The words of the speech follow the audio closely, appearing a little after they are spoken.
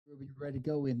Are you ready to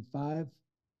go in 5,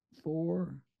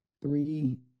 4,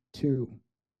 3, 2?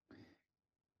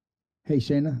 Hey,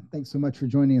 Shaina, thanks so much for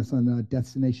joining us on the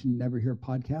Destination Never Here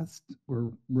podcast. We're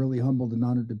really humbled and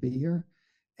honored to be here.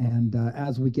 And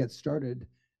as we get started,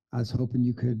 I was hoping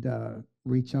you could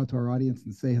reach out to our audience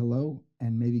and say hello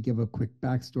and maybe give a quick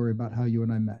backstory about how you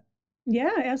and I met.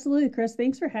 Yeah, absolutely, Chris.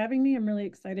 Thanks for having me. I'm really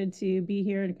excited to be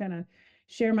here and kind of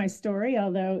share my story.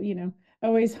 Although, I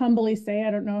always humbly say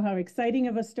I don't know how exciting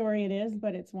of a story it is,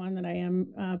 but it's one that I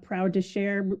am proud to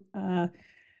share.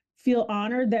 Feel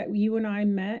honored that you and I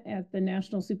met at the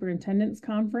National Superintendent's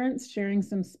Conference, sharing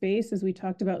some space as we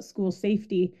talked about school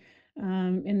safety,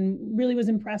 and really was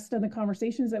impressed on the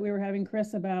conversations that we were having,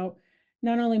 Chris, about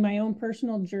not only my own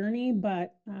personal journey,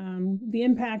 but the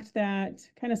impact that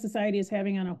kind of society is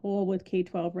having on a whole with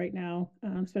K12 right now,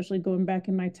 especially going back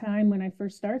in my time when I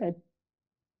first started.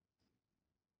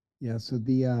 Yeah, so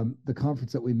the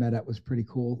conference that we met at was pretty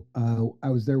cool.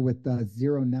 I was there with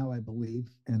Zero Now, I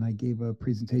believe, and I gave a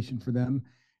presentation for them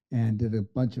and did a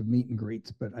bunch of meet and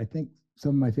greets. But I think some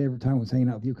of my favorite time was hanging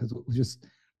out with you because it was just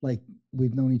like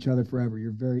we've known each other forever. You're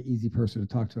a very easy person to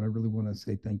talk to, and I really want to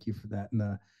say thank you for that.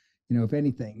 And if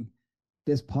anything,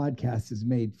 this podcast is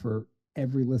made for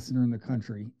every listener in the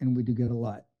country, and we do get a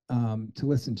lot to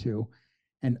listen to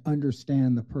and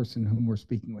understand the person whom we're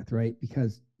speaking with, right?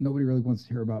 Because nobody really wants to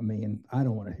hear about me, and I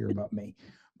don't want to hear about me.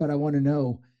 But I want to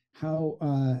know how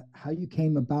you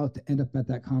came about to end up at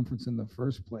that conference in the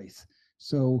first place.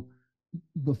 So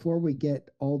before we get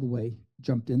all the way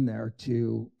jumped in there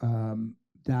to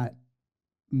that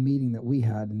meeting that we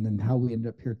had, and then how we ended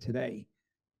up here today,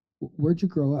 where'd you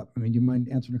grow up? I mean, do you mind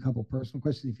answering a couple of personal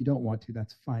questions? If you don't want to,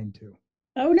 that's fine too.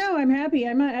 Oh, no, I'm happy.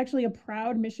 I'm actually a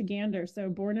proud Michigander, so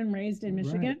born and raised in Right.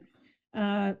 Michigan,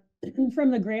 uh,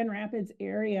 from the Grand Rapids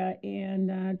area.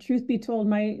 And truth be told,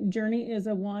 my journey is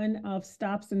a one of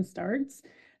stops and starts.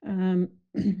 Um,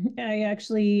 I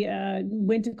actually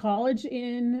went to college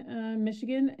in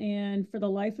Michigan, and for the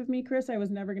life of me, Chris, I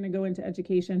was never going to go into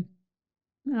education.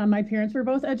 My parents were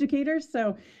both educators,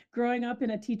 so growing up in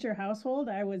a teacher household,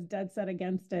 I was dead set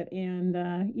against it. And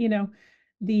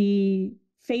the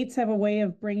fates have a way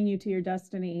of bringing you to your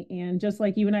destiny. And just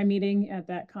like you and I meeting at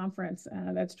that conference,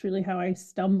 that's truly how I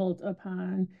stumbled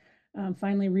upon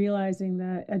finally realizing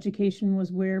that education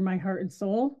was where my heart and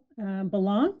soul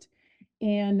belonged.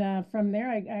 And from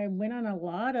there, I went on a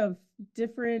lot of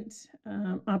different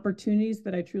opportunities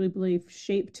that I truly believe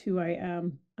shaped who I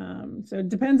am. So it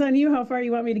depends on you how far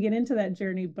you want me to get into that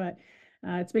journey, but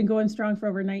it's been going strong for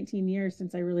over 19 years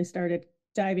since I really started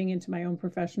diving into my own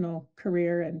professional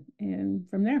career, and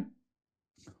from there.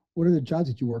 What are the jobs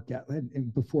that you worked at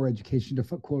before education to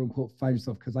quote unquote find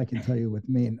yourself? Because I can tell you with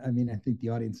me, and I mean, I think the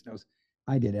audience knows,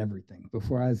 I did everything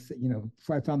before I was,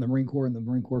 before I found the Marine Corps and the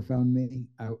Marine Corps found me.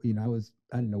 I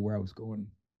didn't know where I was going.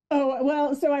 Oh,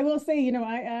 well, so I will say,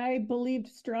 I believed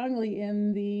strongly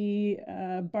in the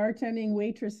bartending,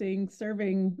 waitressing,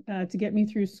 serving to get me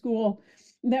through school.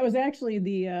 That was actually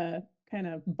the kind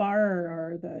of bar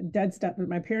or the dead step that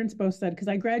my parents both said, because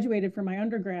I graduated from my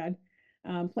undergrad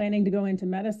planning to go into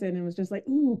medicine and was just like,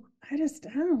 ooh, I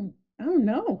don't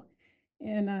know.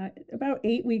 And about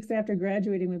 8 weeks after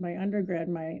graduating with my undergrad,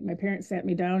 my parents sat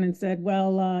me down and said,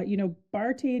 well,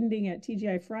 bartending at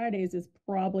TGI Fridays is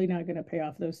probably not going to pay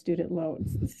off those student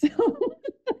loans. So,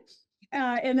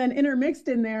 and then intermixed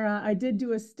in there, I did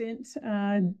do a stint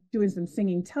doing some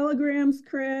singing telegrams,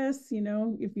 Chris,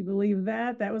 if you believe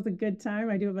that. That was a good time.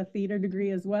 I do have a theater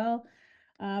degree as well.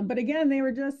 But again, they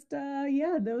were just,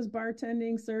 those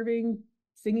bartending, serving,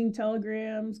 singing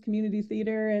telegrams, community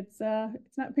theater. It's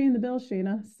not paying the bills,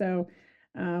 Shaina. So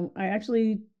I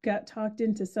actually got talked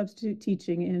into substitute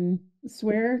teaching, and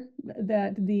swear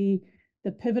that the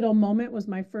pivotal moment was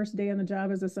my first day on the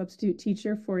job as a substitute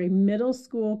teacher for a middle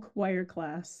school choir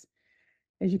class.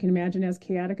 As you can imagine, as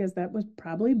chaotic as that would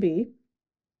probably be,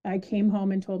 I came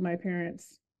home and told my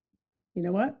parents, you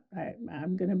know what,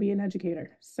 I'm going to be an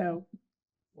educator. So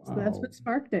that's Wow. what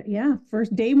sparked it. Yeah.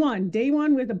 First day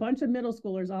one with a bunch of middle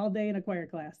schoolers all day in a choir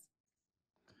class.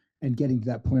 And getting to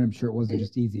that point, I'm sure it wasn't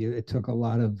just easy. It took a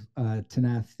lot of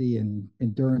tenacity and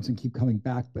endurance and keep coming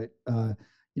back. But,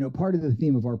 part of the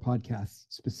theme of our podcast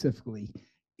specifically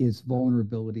is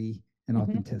vulnerability and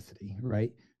authenticity,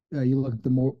 right? You look at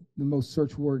the most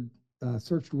searched word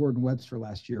in Webster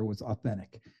last year was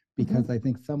authentic, because I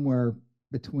think somewhere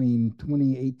between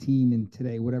 2018 and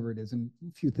today, whatever it is, and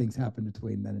a few things happened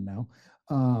between then and now,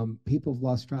 people have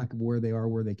lost track of where they are,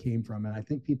 where they came from. And I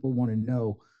think people want to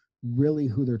know really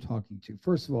who they're talking to.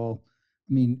 First of all,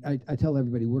 I mean, I tell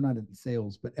everybody we're not in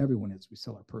sales, but everyone is. We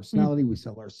sell our personality, we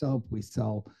sell ourselves, we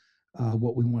sell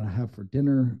what we want to have for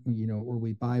dinner, or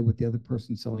we buy what the other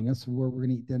person's selling us where we're going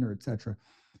to eat dinner, etc.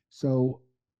 So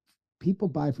people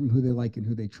buy from who they like and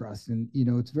who they trust, and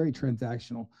it's very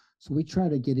transactional. So we try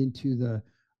to get into the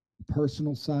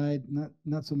personal side,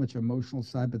 not so much emotional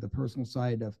side, but the personal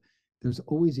side of there's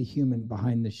always a human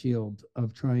behind the shield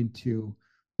of trying to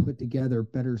put together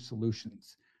better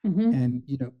solutions. Mm-hmm. And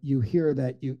you hear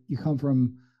that you come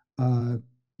from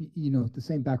the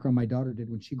same background my daughter did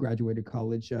when she graduated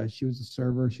college. She was a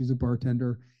server, she was a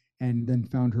bartender, and then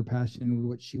found her passion in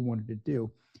what she wanted to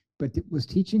do. But was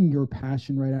teaching your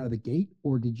passion right out of the gate,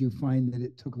 or did you find that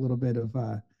it took a little bit of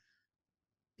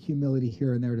humility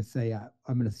here and there to say,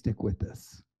 I'm going to stick with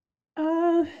this?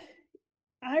 Uh,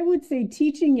 I would say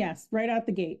teaching, yes, right out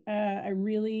the gate. I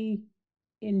really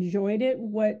enjoyed it.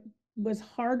 What was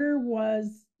harder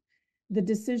was the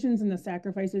decisions and the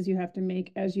sacrifices you have to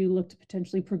make as you look to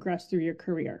potentially progress through your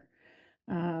career.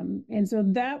 And so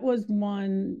that was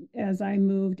one as I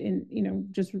moved in,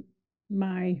 just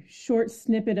my short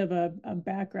snippet of a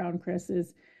background, Chris,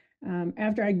 is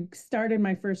after I started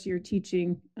my first year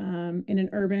teaching in an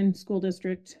urban school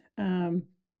district,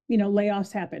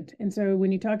 layoffs happened. And so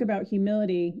when you talk about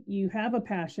humility, you have a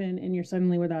passion and you're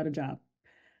suddenly without a job.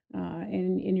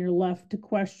 And you're left to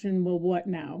question, well, what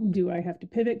now? Do I have to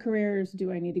pivot careers? Do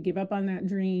I need to give up on that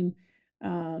dream?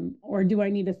 Or do I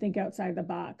need to think outside the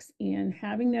box? And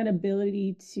having that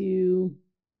ability to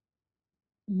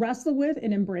wrestle with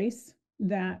and embrace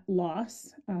that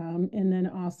loss, and then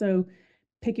also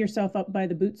pick yourself up by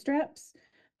the bootstraps,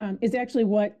 is actually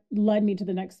what led me to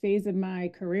the next phase of my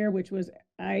career, which was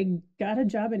I got a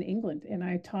job in England and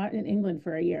I taught in England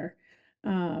for a year.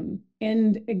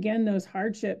 And again, those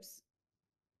hardships,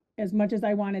 as much as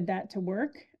I wanted that to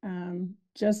work,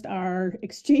 just our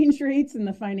exchange rates and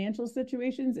the financial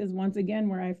situations is once again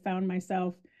where I found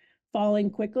myself falling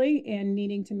quickly and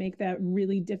needing to make that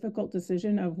really difficult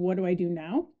decision of what do I do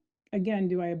now? Again,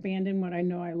 do I abandon what I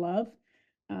know I love?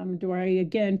 Do I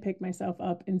again pick myself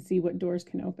up and see what doors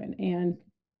can open? And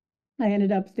I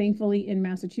ended up thankfully in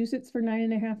Massachusetts for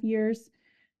 9.5 years.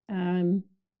 Um,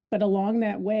 but along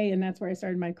that way, and that's where I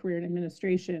started my career in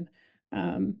administration,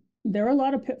 there are a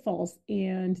lot of pitfalls.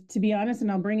 And to be honest, and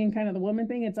I'll bring in kind of the woman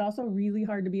thing, it's also really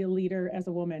hard to be a leader as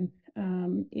a woman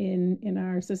in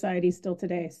our society still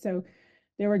today. So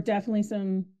there were definitely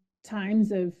some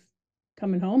times of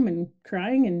coming home and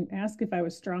crying and ask if I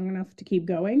was strong enough to keep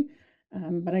going.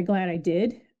 But I'm glad I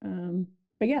did.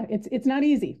 But yeah, it's not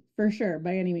easy for sure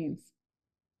by any means.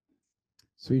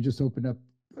 So you just opened up.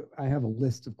 I have a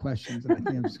list of questions, and I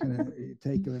think I'm just going to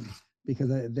take them because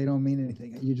they don't mean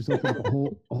anything. You just opened up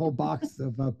a whole box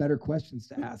of better questions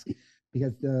to ask,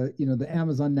 because the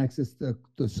Amazon Nexus,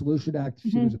 the solution to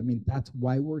active shooters. I mean, that's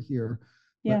why we're here.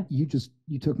 Yeah. But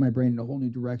you took my brain in a whole new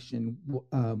direction,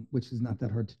 which is not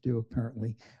that hard to do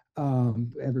apparently.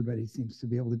 Everybody seems to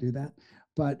be able to do that,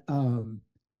 but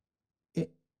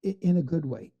in a good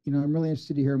way. I'm really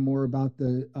interested to hear more about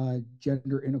the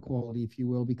gender inequality, if you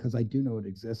will, because I do know it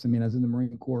exists. I mean, I was in the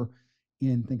Marine Corps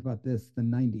in, think about this, the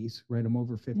 90s, right? I'm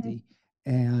over 50.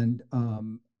 And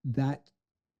that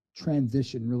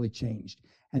transition really changed.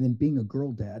 And then being a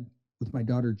girl dad with my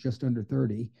daughter just under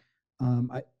 30,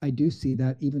 I do see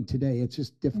that even today. It's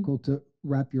just difficult to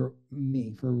for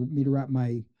me to wrap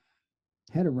my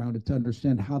head around it to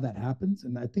understand how that happens.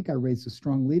 And I think I raised a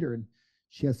strong leader, and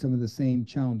she has some of the same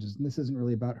challenges. And this isn't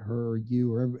really about her or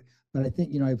you or everybody, but I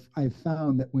think I've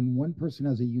found that when one person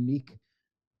has a unique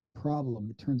problem,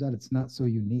 it turns out it's not so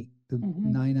unique. The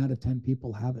 9 out of 10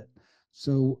 people have it.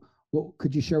 So, what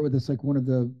could you share with us, like one of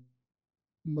the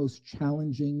most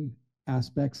challenging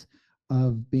aspects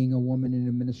of being a woman in an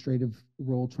administrative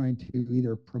role, trying to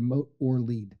either promote or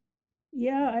lead?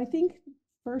 Yeah, I think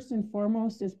first and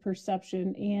foremost is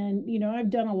perception. And, I've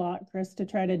done a lot, Chris, to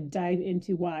try to dive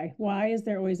into why. Why is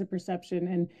there always a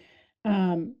perception?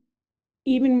 And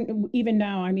even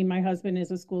now, I mean, my husband is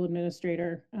a school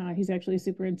administrator. He's actually a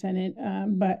superintendent.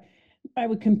 But I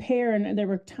would compare, and there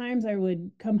were times I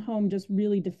would come home just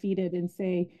really defeated and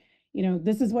say,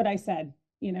 this is what I said.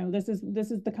 This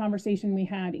is the conversation we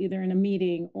had either in a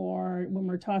meeting or when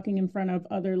we're talking in front of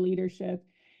other leadership.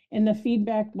 And the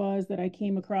feedback was that I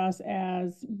came across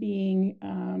as being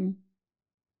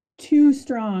too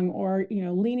strong or,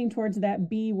 leaning towards that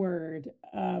B word.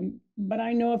 But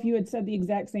I know if you had said the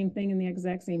exact same thing in the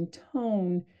exact same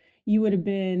tone, you would have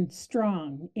been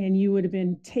strong and you would have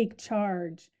been take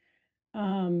charge.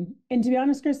 And to be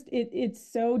honest, Chris, it's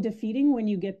so defeating when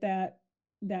you get that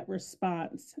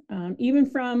response, even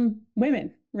from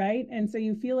women, right? And so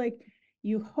you feel like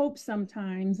you hope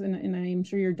sometimes, and I'm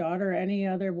sure your daughter or any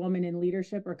other woman in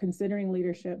leadership or considering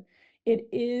leadership, It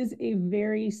is a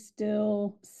very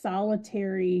still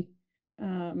solitary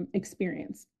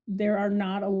experience. There are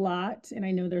not a lot, and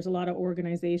I know there's a lot of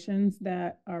organizations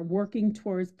that are working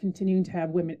towards continuing to have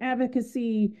women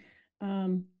advocacy.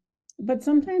 But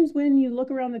sometimes when you look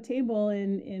around the table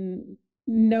and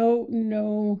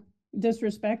no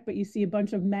disrespect, but you see a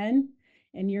bunch of men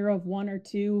and you're of one or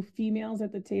two females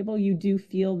at the table, you do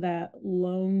feel that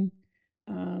lone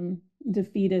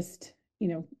defeatist,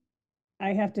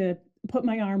 I have to put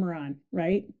my armor on,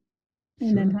 right?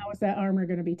 And then Sure. how is that armor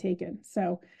going to be taken?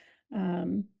 So,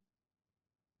 um,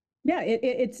 yeah,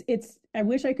 it's, I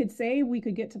wish I could say we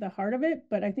could get to the heart of it,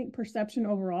 but I think perception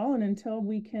overall, and until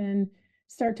we can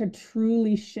start to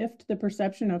truly shift the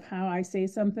perception of how I say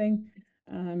something,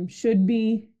 should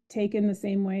be taken the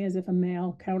same way as if a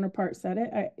male counterpart said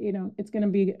it, it's going to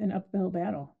be an uphill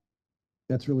battle.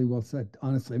 That's really well said.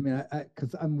 Honestly, I mean,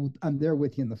 because I'm there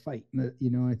with you in the fight.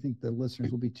 I think the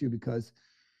listeners will be too, because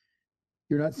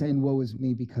you're not saying "woe is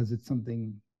me" because it's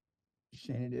something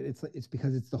Shaina did. It's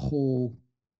because it's the whole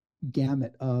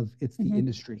gamut of it's the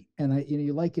industry. And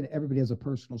you liken everybody has a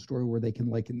personal story where they can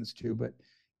liken this to, but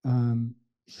um,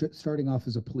 starting off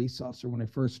as a police officer when I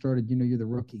first started, you're the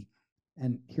rookie,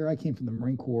 and here I came from the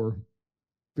Marine Corps,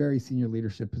 very senior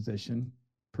leadership position,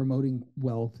 promoting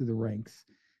well through the ranks,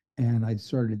 and I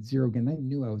started at zero again. I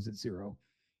knew I was at zero,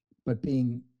 but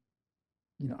being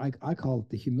I call it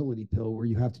the humility pill, where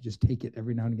you have to just take it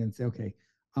every now and again and say, okay,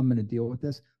 I'm going to deal with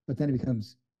this. But then it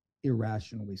becomes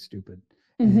irrationally stupid.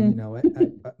 And,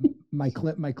 my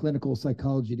clinical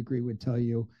psychology degree would tell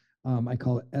you, I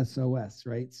call it SOS,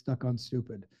 right? Stuck on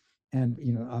stupid. And,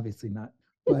 obviously not.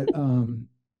 But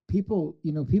people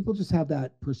just have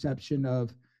that perception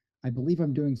of, I believe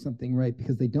I'm doing something right,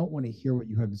 because they don't want to hear what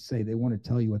you have to say. They want to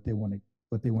tell you what they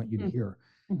want you to hear.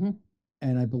 Mm-hmm.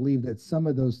 And I believe that some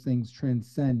of those things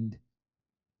transcend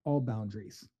all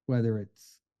boundaries, whether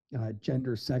it's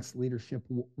gender, sex, leadership,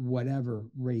 whatever,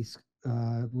 race,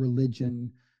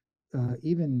 religion,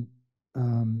 even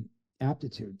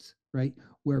aptitudes, right?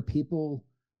 Where people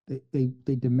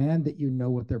they demand that you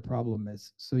know what their problem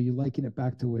is. So you liken it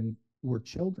back to when we're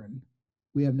children.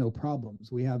 We have no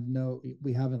problems. We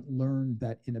haven't learned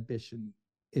that inhibition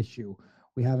issue.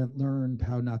 We haven't learned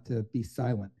how not to be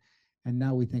silent. And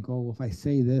now we think, oh, well, if I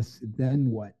say this,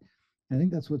 then what? I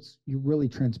think that's what's really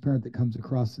transparent that comes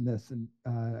across in this, and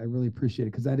I really appreciate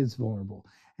it, because that is vulnerable,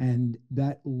 and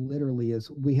that literally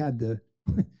is. We had the,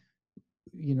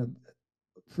 you know,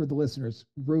 for the listeners,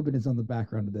 Ruben is on the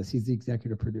background of this. He's the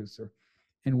executive producer,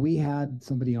 and we had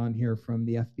somebody on here from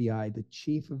the FBI, the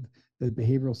chief of the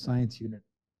behavioral science unit,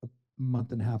 a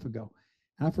month and a half ago,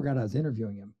 and I forgot I was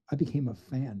interviewing him. I became a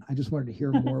fan. I just wanted to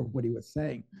hear more of what he was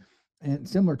saying, and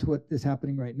similar to what is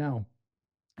happening right now,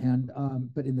 and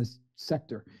but in this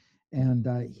sector. And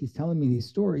he's telling me these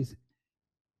stories,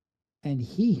 and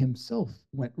he himself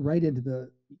went right into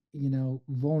the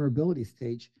vulnerability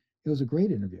stage. It was a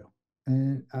great interview,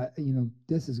 and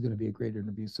this is going to be a great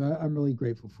interview. So I'm really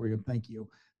grateful for you, and thank you,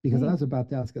 because I was about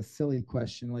to ask a silly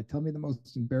question, like, tell me the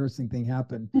most embarrassing thing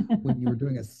happened when you were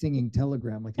doing a singing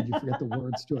telegram. Like, did you forget the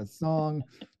words to a song?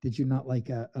 Did you not like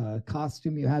a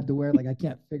costume you had to wear? Like, I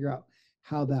can't figure out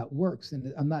how that works,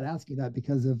 and I'm not asking that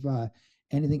because of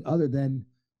anything other than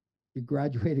you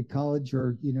graduated college,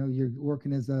 or you're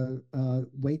working as a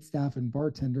wait staff and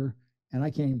bartender, and I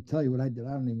can't even tell you what I did.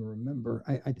 I don't even remember.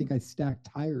 I think I stacked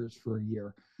tires for a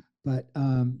year, but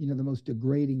the most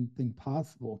degrading thing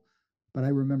possible. But I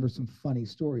remember some funny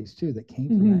stories too that came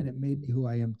from that, and it made me who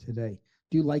I am today.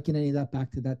 Do you liken any of that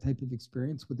back to that type of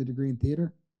experience with a degree in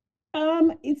theater?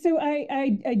 So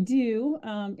I do.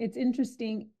 It's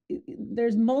interesting.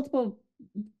 There's multiple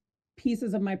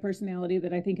pieces of my personality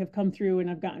that I think have come through, and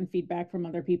I've gotten feedback from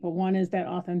other people. One is that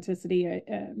authenticity.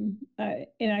 And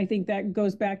I think that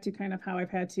goes back to kind of how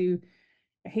I've had to,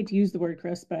 I hate to use the word,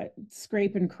 Chris, but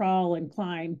scrape and crawl and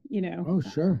climb, Oh,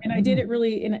 sure. And I did it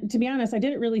really, and to be honest, I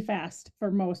did it really fast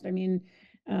for most. I mean,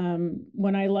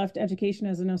 when I left education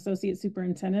as an associate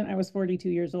superintendent, I was 42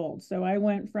 years old. So I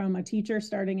went from a teacher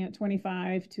starting at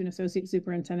 25 to an associate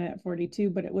superintendent at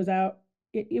 42, but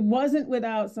it wasn't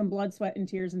without some blood, sweat, and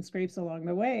tears and scrapes along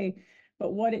the way.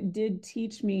 But what it did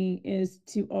teach me is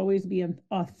to always be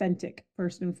authentic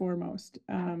first and foremost.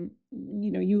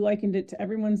 You likened it to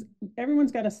everyone's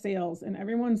got a sales, and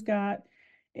everyone's got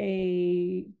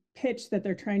a pitch that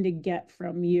they're trying to get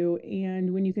from you.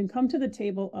 And when you can come to the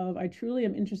table of, I truly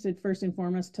am interested first and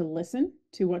foremost to listen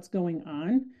to what's going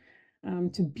on,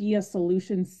 to be a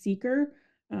solution seeker,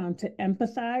 to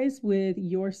empathize with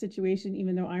your situation,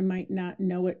 even though I might not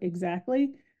know it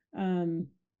exactly.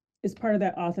 is part of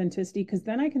that authenticity, because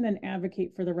then I can then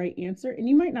advocate for the right answer. And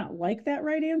you might not like that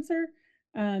right answer,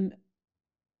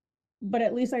 but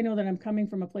at least I know that I'm coming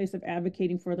from a place of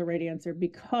advocating for the right answer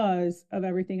because of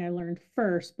everything I learned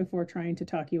first before trying to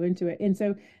talk you into it. And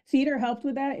so theater helped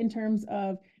with that in terms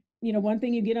of, one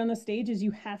thing you get on the stage is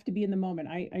you have to be in the moment.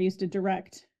 I used to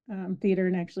direct theater,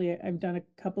 and actually I've done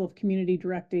a couple of community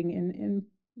directing in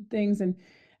things. And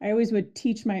I always would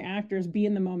teach my actors, be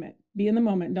in the moment, be in the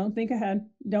moment. Don't think ahead.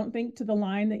 Don't think to the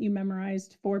line that you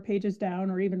memorized 4 pages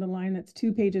down, or even the line that's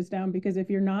 2 pages down, because if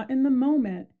you're not in the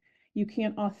moment, you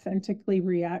can't authentically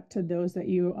react to those that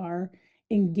you are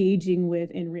engaging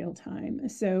with in real time.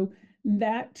 So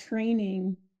that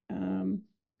training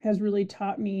has really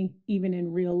taught me, even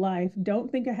in real life,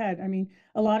 don't think ahead. I mean,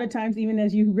 a lot of times, even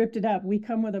as you ripped it up, we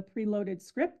come with a preloaded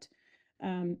script.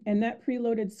 And that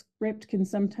preloaded script can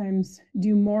sometimes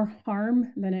do more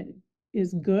harm than it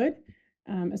is good,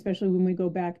 especially when we go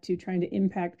back to trying to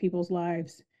impact people's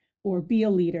lives or be a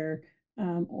leader,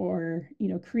 or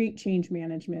create change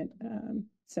management.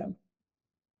 So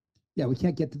Yeah, we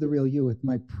can't get to the real you with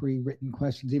my pre-written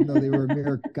questions, even though they were a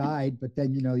mere guide. But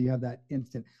then you have that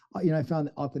instant. I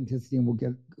found authenticity, and we'll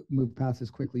move past this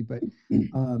quickly. But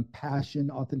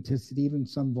passion, authenticity, even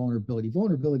some vulnerability.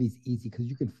 Vulnerability is easy because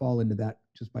you can fall into that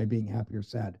just by being happy or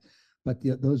sad. But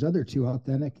those other two,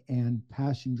 authentic and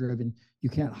passion-driven, you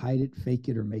can't hide it, fake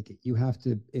it, or make it. You have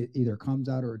to. It either comes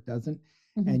out or it doesn't.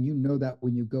 And that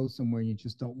when you go somewhere and you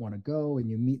just don't want to go, and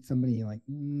you meet somebody, you're like,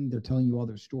 they're telling you all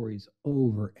their stories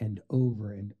over and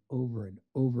over and over and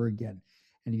over again.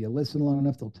 And if you listen long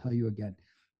enough, they'll tell you again.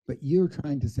 But you're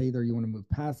trying to say either you want to move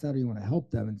past that or you want to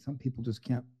help them. And some people just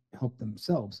can't help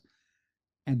themselves.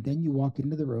 And then you walk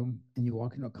into the room and you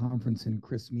walk into a conference and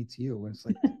Chris meets you. And it's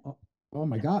like, oh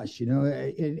my gosh,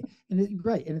 right.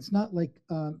 And it's not like,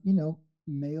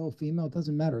 male, female, it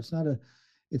doesn't matter. It's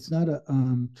not a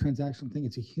transactional thing.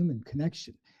 It's a human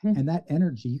connection. And that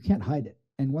energy, you can't hide it.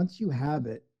 And once you have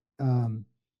it,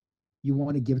 you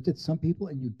want to give it to some people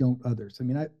and you don't others. I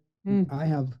mean, I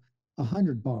have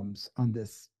 100 bombs on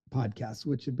this podcast,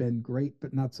 which have been great,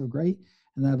 but not so great.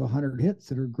 And I have 100 hits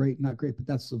that are great, not great, but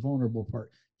that's the vulnerable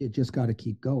part. You just got to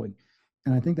keep going.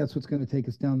 And I think that's what's going to take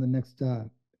us down the next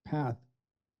path.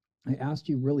 I asked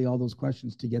you really all those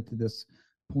questions to get to this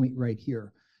point right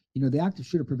here. The Active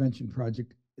Shooter Prevention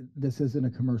Project, this isn't a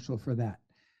commercial for that.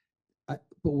 But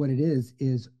what it is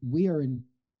we are in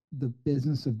the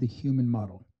business of the human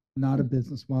model, not a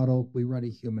business model. We run a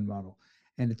human model.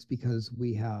 And it's because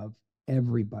we have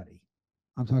everybody.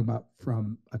 I'm talking about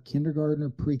from a kindergartner,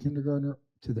 pre-kindergartner,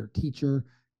 to their teacher,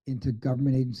 into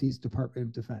government agencies, Department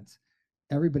of Defense.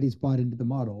 Everybody's bought into the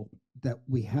model that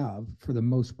we have for the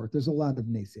most part. There's a lot of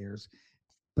naysayers,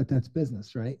 but that's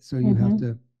business, right? So you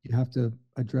have to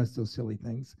address those silly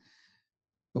things.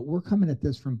 But we're coming at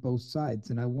this from both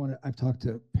sides. And I've talked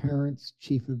to parents,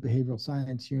 chief of behavioral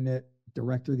science unit,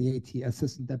 director of the ATF,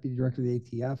 assistant deputy director of the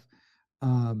ATF.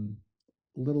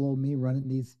 Little old me running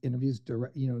these interviews.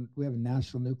 We have a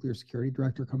national nuclear security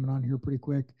director coming on here pretty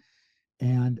quick.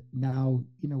 And now,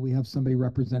 we have somebody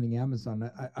representing Amazon.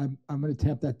 I'm going to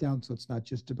tamp that down. So it's not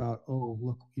just about, oh,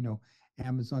 look,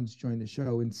 Amazon's joined the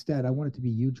show. Instead, I want it to be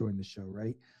you join the show,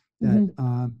 right?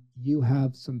 That you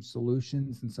have some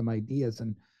solutions and some ideas.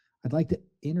 And I'd like to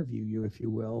interview you, if you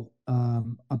will,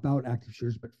 about active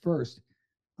shooters. But first,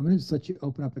 I'm going to just let you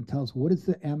open up and tell us, what is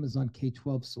the Amazon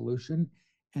K12 solution?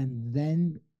 And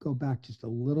then go back just a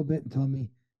little bit and tell me,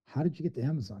 how did you get to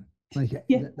Amazon? Like,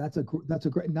 that's a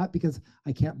great, not because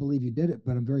I can't believe you did it,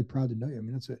 but I'm very proud to know you. I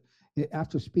mean,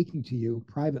 after speaking to you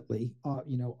privately,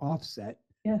 offset.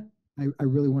 Yeah. I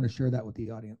really want to share that with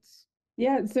the audience.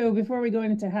 Yeah. So before we go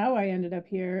into how I ended up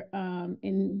here,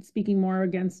 in speaking more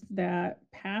against that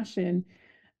passion,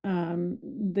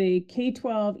 the K12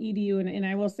 EDU, and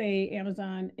I will say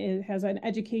Amazon has an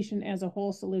education as a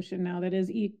whole solution now that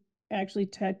is actually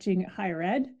touching higher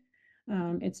ed.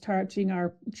 It's touching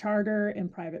our charter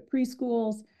and private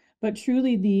preschools, but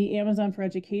truly the Amazon for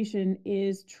Education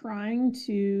is trying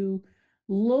to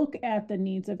look at the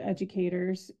needs of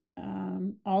educators,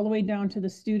 all the way down to the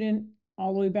student,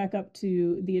 all the way back up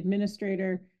to the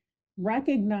administrator,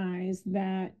 recognize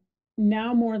that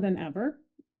now more than ever,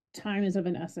 time is of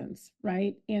an essence,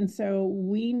 right? And so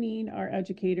we need our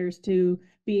educators to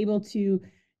be able to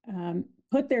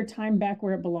put their time back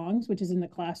where it belongs, which is in the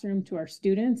classroom, to our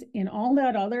students, and all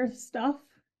that other stuff,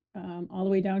 all the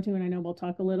way down to, and I know we'll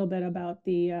talk a little bit about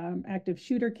the active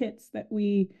shooter kits that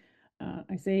we,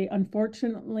 I say,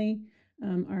 unfortunately,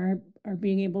 are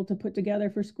being able to put together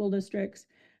for school districts,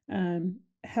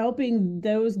 helping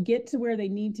those get to where they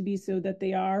need to be so that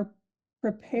they are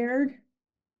prepared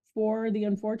for the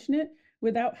unfortunate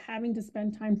without having to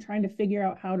spend time trying to figure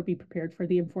out how to be prepared for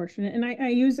the unfortunate. And I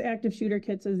use active shooter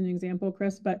kits as an example,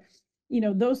 Chris, but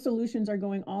those solutions are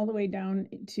going all the way down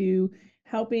to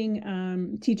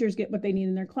helping teachers get what they need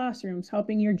in their classrooms,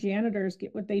 helping your janitors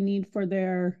get what they need for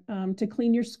their to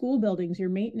clean your school buildings, your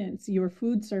maintenance, your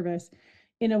food service,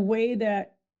 in a way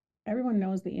that everyone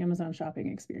knows the Amazon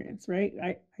shopping experience, right?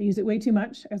 I use it way too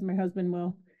much, as my husband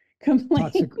will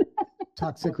complain.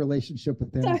 Toxic relationship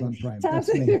with Amazon Prime. That's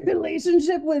Toxic me.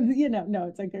 relationship with, no,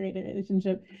 it's a great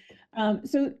relationship.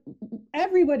 So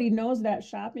everybody knows that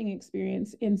shopping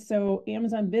experience. And so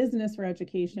Amazon Business for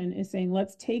Education is saying,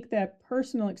 let's take that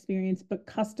personal experience, but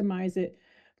customize it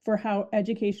for how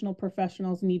educational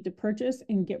professionals need to purchase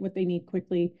and get what they need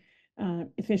quickly,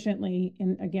 efficiently,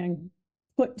 and again,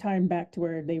 put time back to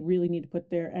where they really need to put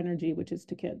their energy, which is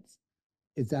to kids.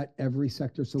 Is that every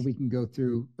sector? So we can go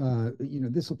through,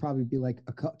 this will probably be like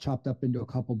chopped up into a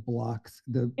couple blocks.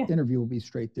 The interview will be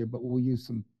straight there, but we'll use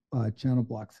some channel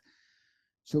blocks.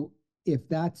 So if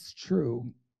that's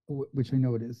true, which I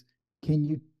know it is, can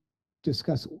you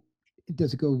discuss,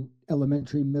 does it go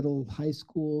elementary, middle, high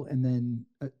school, and then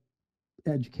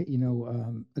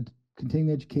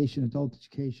continuing education, adult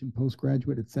education,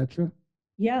 postgraduate, etc.?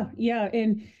 Yeah.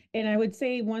 And I would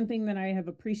say one thing that I have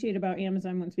appreciated about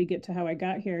Amazon once we get to how I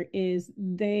got here is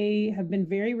they have been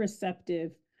very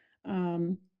receptive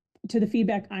to the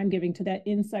feedback I'm giving, to that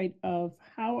insight of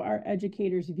how are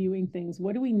educators viewing things?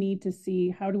 What do we need to see?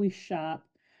 How do we shop?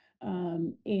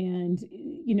 And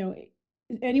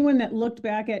anyone that looked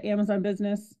back at Amazon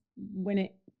Business when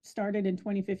it started in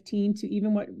 2015 to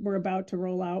even what we're about to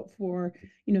roll out for,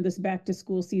 this back to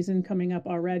school season coming up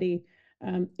already,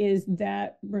 is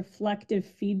that reflective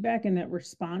feedback and that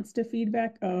response to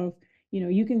feedback of,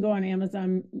 you can go on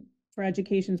Amazon for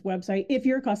Education's website if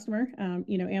you're a customer.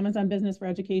 Amazon Business for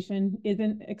Education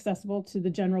isn't accessible to the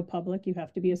general public. You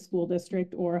have to be a school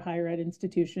district or a higher ed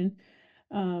institution.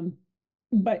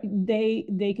 But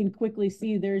they can quickly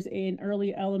see there's an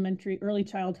early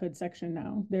childhood section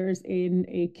now. There's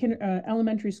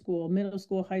elementary school, middle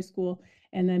school, high school,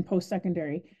 and then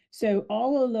post-secondary. So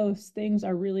all of those things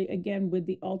are really, again, with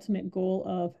the ultimate goal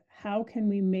of how can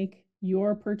we make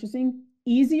your purchasing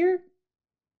easier,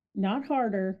 not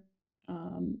harder,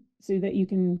 so that you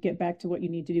can get back to what you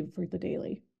need to do for the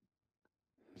daily.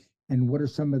 And what are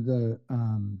some of the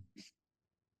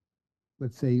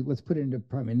let's put it into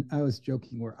Prime. And I was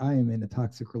joking where I am in a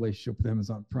toxic relationship with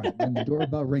Amazon Prime. When the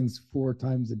doorbell rings 4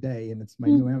 times a day and it's my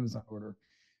new Amazon order,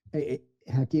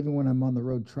 heck, even when I'm on the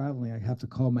road traveling, I have to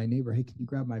call my neighbor, hey, can you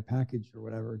grab my package or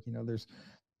whatever? There's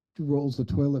rolls of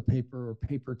toilet paper or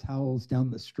paper towels down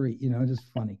the street,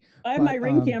 just funny. I have my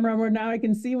Ring camera where now I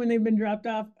can see when they've been dropped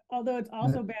off, although it's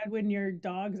also bad when your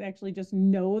dogs actually just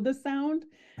know the sound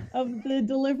of the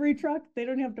delivery truck. They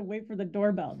don't have to wait for the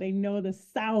doorbell. They know the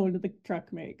sound the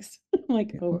truck makes.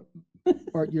 Like, oh.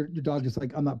 Or your dog is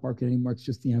like, I'm not barking anymore. It's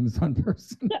just the Amazon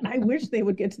person. I wish they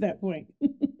would get to that point.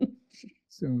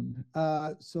 Soon.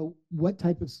 So what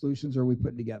type of solutions are we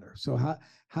putting together? So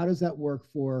how does that work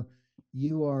for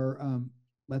you? Are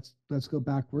let's go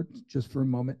backward just for a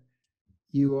moment.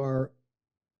 You are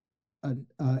in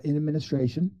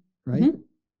administration, right? Mm-hmm.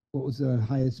 What was the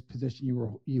highest position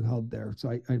you held there? So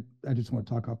I just want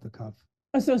to talk off the cuff.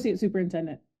 Associate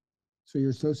superintendent. So you're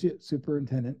associate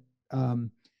superintendent,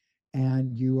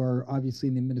 and you are obviously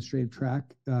in the administrative track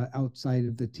outside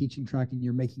of the teaching track, and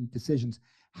you're making decisions.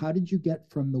 How did you get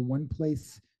from the one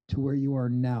place to where you are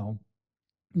now?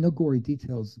 No gory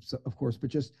details, of course, but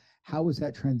just how was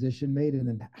that transition made? And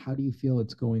then how do you feel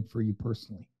it's going for you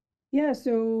personally? Yeah,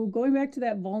 so going back to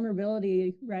that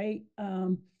vulnerability, right?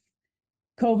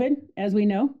 COVID, as we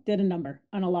know, did a number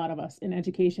on a lot of us in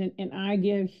education. And I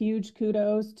give huge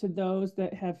kudos to those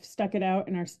that have stuck it out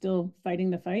and are still fighting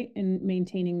the fight and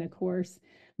maintaining the course.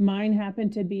 Mine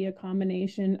happened to be a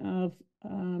combination of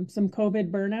some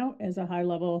COVID burnout as a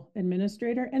high-level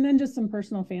administrator, and then just some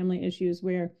personal family issues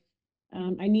where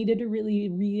I needed to really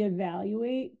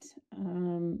reevaluate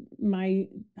my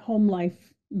homework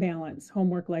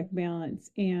life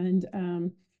balance,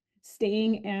 and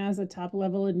staying as a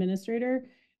top-level administrator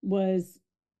was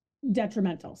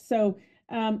detrimental. So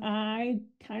I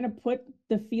kind of put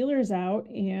the feelers out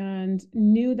and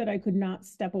knew that I could not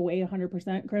step away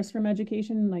 100%, Chris, from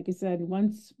education. Like I said,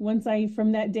 once I,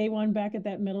 from that day one back at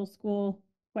that middle school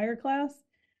choir class,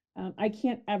 I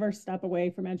can't ever step away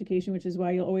from education, which is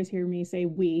why you'll always hear me say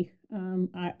we.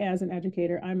 As an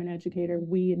educator, I'm an educator,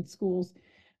 we in schools.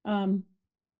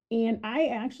 And I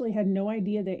actually had no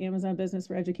idea that Amazon Business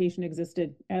for Education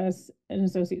existed as an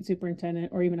associate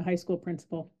superintendent or even a high school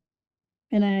principal.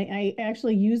 And I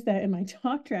actually use that in my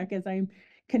talk track as I'm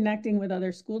connecting with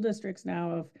other school districts now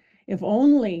of if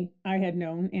only I had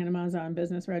known Amazon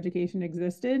Business for Education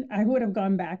existed, I would have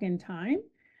gone back in time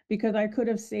because I could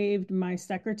have saved my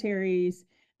secretaries,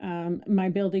 my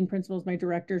building principals, my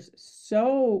directors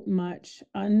so much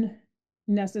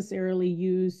unnecessarily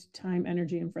used time,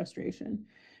 energy, and frustration.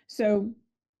 So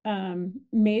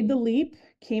made the leap,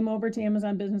 came over to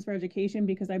Amazon Business for Education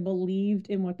because I believed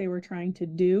in what they were trying to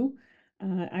do.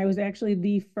 I was actually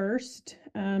the first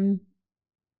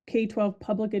K12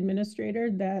 public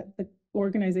administrator that the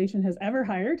organization has ever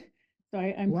hired. So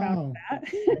I'm proud of Wow.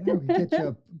 that. I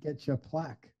know. Get you a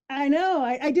plaque. I know.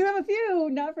 I do have a few,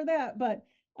 not for that, but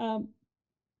um,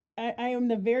 I am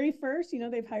the very first,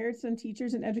 they've hired some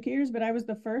teachers and educators, but I was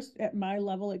the first at my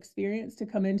level experience to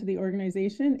come into the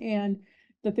organization. And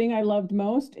the thing I loved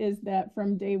most is that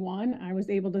from day one, I was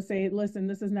able to say, listen,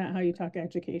 this is not how you talk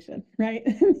education, right?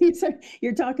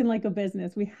 You're talking like a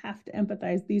business. We have to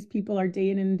empathize. These people are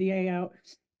day in and day out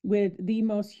with the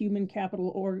most human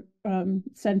capital or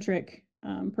centric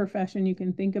profession you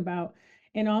can think about.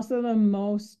 And also the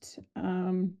most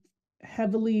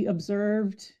heavily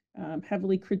observed,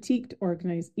 heavily critiqued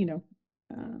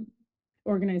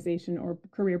organization or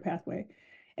career pathway.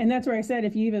 And that's where I said,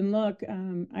 if you even look,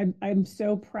 I'm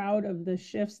so proud of the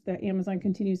shifts that Amazon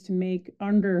continues to make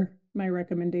under my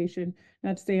recommendation.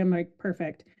 Not to say I'm like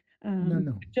perfect, No,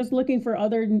 no. just looking for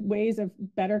other ways of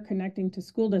better connecting to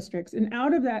school districts. And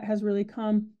out of that has really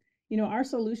come, our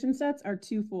solution sets are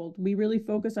twofold. We really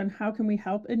focus on how can we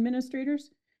help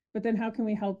administrators, but then how can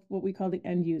we help what we call the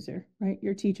end user, right?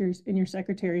 Your teachers and your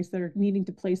secretaries that are needing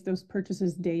to place those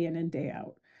purchases day in and day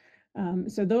out.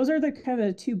 So those are the kind of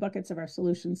the two buckets of our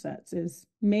solution sets, is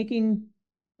making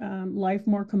life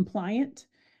more compliant,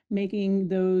 making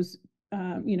those,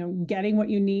 getting what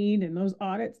you need and those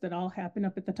audits that all happen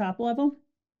up at the top level,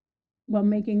 while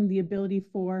making the ability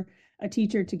for a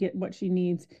teacher to get what she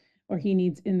needs or he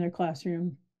needs in their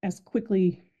classroom as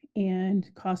quickly and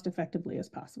cost effectively as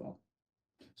possible.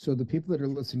 So the people that are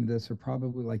listening to this are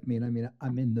probably like me, and I mean,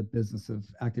 I'm in the business of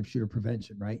active shooter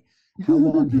prevention, right? How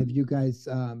long have you guys?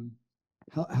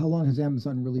 How long has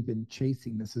Amazon really been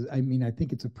chasing this? I mean, I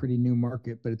think it's a pretty new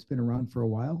market, but it's been around for a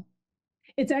while.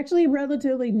 It's actually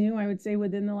relatively new, I would say,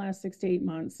 within the last 6 to 8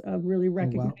 months of really Oh wow.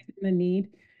 recognizing the need.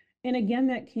 And again,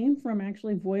 that came from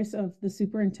actually voice of the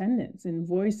superintendents and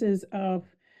voices of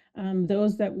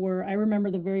those that were, I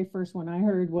remember the very first one I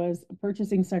heard was a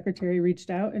purchasing secretary reached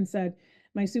out and said,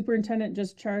 my superintendent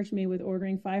just charged me with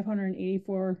ordering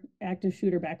 584 active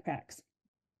shooter backpacks.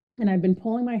 And I've been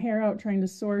pulling my hair out trying to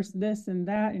source this and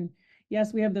that. And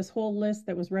yes, we have this whole list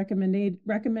that was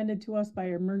recommended to us by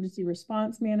our emergency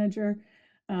response manager.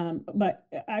 But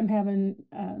I'm having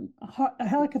a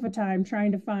heck of a time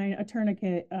trying to find a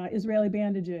tourniquet, Israeli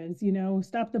bandages,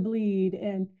 stop the bleed.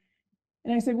 And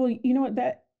I said, well, you know what,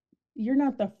 that you're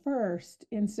not the first.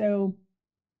 And so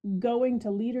going to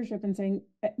leadership and saying,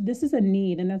 this is a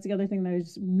need. And that's the other thing that I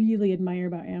just really admire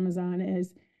about Amazon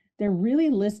is they're really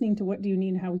listening to what do you need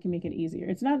and how we can make it easier.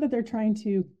 It's not that they're trying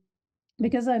to,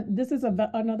 because this is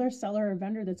another seller or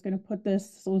vendor that's going to put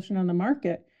this solution on the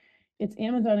market. It's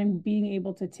Amazon and being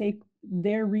able to take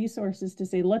their resources to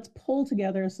say, let's pull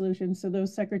together a solution so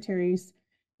those secretaries,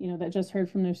 that just heard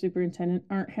from their superintendent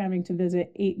aren't having to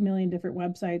visit 8 million different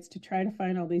websites to try to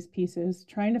find all these pieces,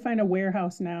 trying to find a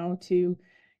warehouse now to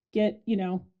get,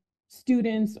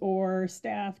 students or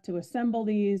staff to assemble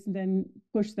these and then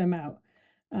push them out.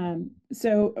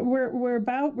 So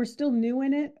we're still new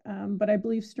in it, but I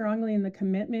believe strongly in the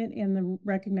commitment and the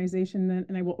recognition that,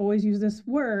 and I will always use this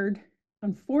word,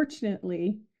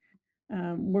 unfortunately,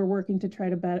 we're working to try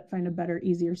to find a better,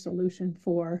 easier solution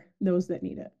for those that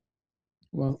need it.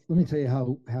 Well, let me tell you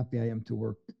how happy I am to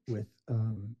work with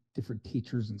different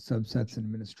teachers and subsets and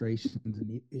administrations,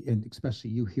 and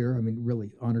especially you here. I mean,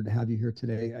 really honored to have you here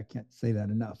today. I can't say that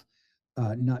enough.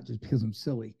 Not just because I'm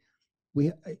silly.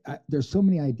 There's so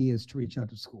many ideas to reach out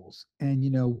to schools, and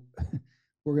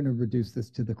we're going to reduce this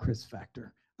to the Chris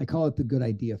factor. I call it the good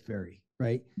idea fairy,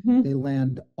 right? Mm-hmm. They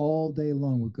land all day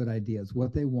long with good ideas,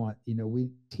 what they want. We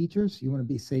teachers, you want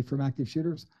to be safe from active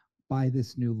shooters, buy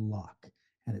this new lock,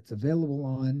 and it's available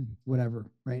on whatever,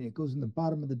 right? It goes in the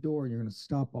bottom of the door, and you're going to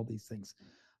stop all these things.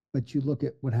 But you look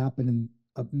at what happened in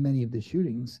many of the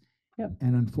shootings, yep.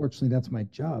 And unfortunately, that's my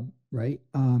job, right?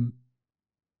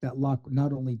 That lock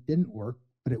not only didn't work,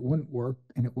 but it wouldn't work,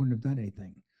 and it wouldn't have done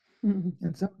anything. Mm-hmm.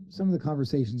 And some of the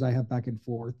conversations I have back and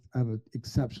forth, I have an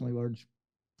exceptionally large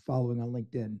following on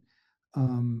LinkedIn.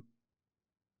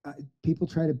 People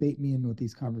try to bait me in with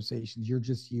these conversations. You're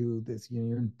just you're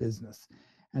in business.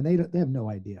 and they have no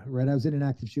idea, right? I was in an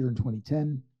active shooter in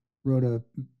 2010, wrote a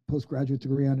postgraduate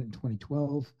degree on it in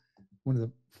 2012. One of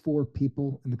the 4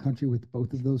 people in the country with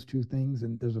both of those 2 things,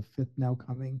 and there's a 5th now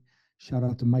coming. Shout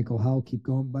out to Michael Howell. Keep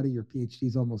going, buddy. Your PhD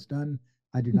is almost done.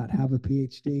 I do not have a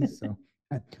PhD, so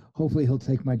hopefully he'll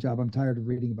take my job. I'm tired of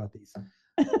reading about these.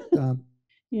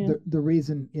 Yeah. The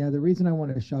reason I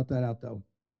want to shout that out though,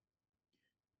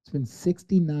 it's been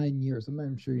 69 years. I'm not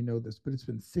even sure you know this, but it's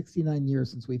been 69 years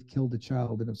since we've killed a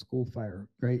child in a school fire,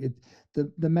 right?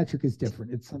 The metric is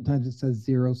different. Sometimes it says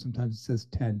 0, sometimes it says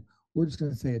 10. We're just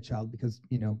going to say a child because,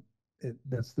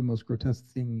 that's the most grotesque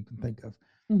thing you can think of.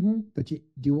 But do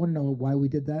you want to know why we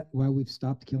did that? Why we've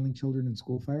stopped killing children in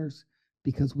school fires?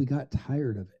 Because we got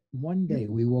tired of it. One day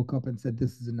we woke up and said,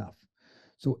 this is enough.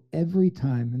 So every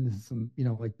time, and this is some,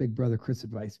 like Big Brother Chris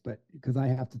advice, but because I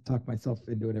have to talk myself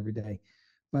into it every day.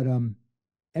 But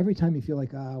every time you feel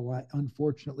like, well,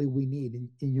 unfortunately we need, and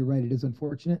you're right, it is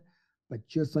unfortunate, but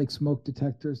just like smoke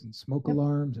detectors and smoke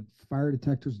alarms and fire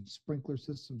detectors and sprinkler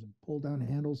systems and pull down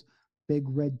handles, big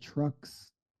red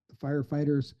trucks, the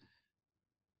firefighters,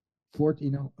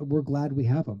 we're glad we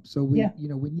have them. So we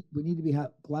need to be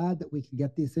glad that we can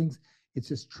get these things. It's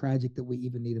just tragic that we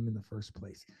even need them in the first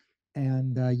place.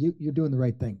 And you're doing the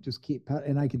right thing. Just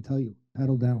and I can tell you,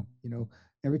 pedal down.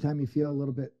 Every time you feel a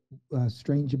little bit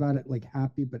strange about it, like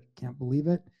happy but can't believe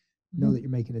it, know that you're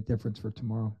making a difference for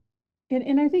tomorrow.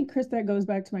 And I think, Chris, that goes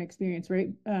back to my experience,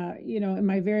 right? In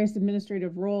my various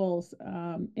administrative roles,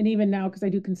 and even now, because I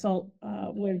do consult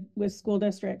with school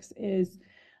districts, is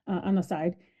on the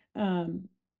side.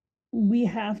 We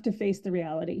have to face the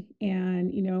reality.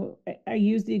 And, I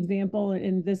use the example,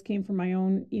 and this came from my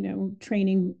own,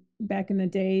 training back in the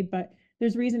day, but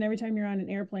there's a reason every time you're on an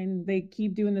airplane, they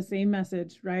keep doing the same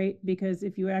message, right? Because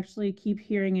if you actually keep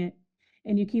hearing it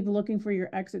and you keep looking for your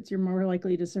exits, you're more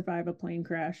likely to survive a plane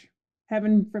crash.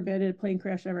 Heaven forbid a plane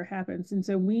crash ever happens. And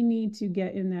so we need to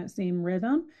get in that same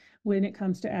rhythm when it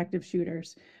comes to active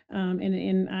shooters.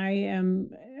 And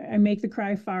I make the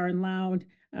cry far and loud.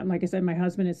 Like I said, my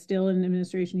husband is still in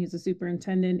administration. He's a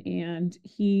superintendent, and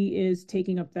he is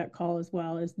taking up that call as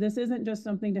well. This isn't just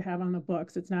something to have on the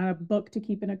books. It's not a book to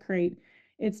keep in a crate.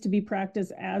 It's to be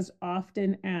practiced as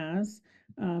often as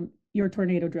your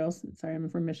tornado drills. Sorry, I'm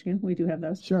from Michigan. We do have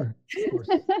those. Sure, of course.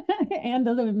 And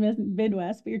the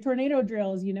Midwest, but your tornado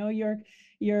drills,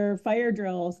 your fire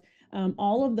drills,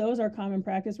 all of those are common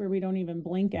practice where we don't even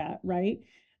blink at, right?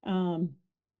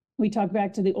 We talk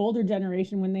back to the older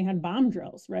generation when they had bomb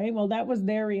drills, right? Well, that was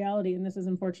their reality, and this is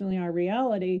unfortunately our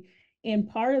reality. And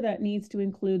part of that needs to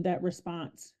include that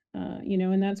response,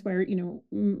 and that's where,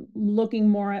 looking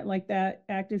more at like that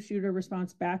active shooter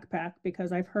response backpack,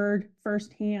 because I've heard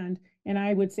firsthand, and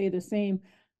I would say the same.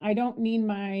 I don't need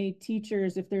my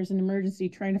teachers, if there's an emergency,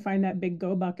 trying to find that big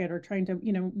go bucket or trying to,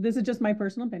 this is just my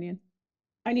personal opinion.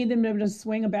 I need them to be able to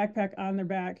swing a backpack on their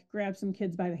back, grab some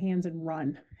kids by the hands and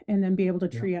run, and then be able to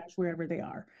triage wherever they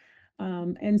are.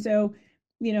 And so,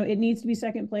 it needs to be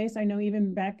second place. I know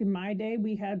even back in my day,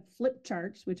 we had flip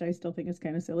charts, which I still think is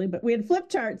kind of silly, but we had flip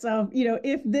charts of,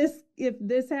 if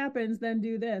this happens, then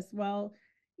do this. Well,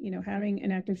 having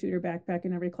an active shooter backpack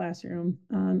in every classroom,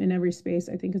 in every space,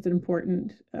 I think is an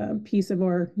important piece of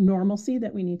our normalcy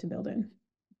that we need to build in.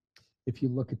 If you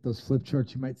look at those flip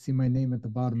charts, you might see my name at the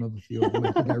bottom of a few of them.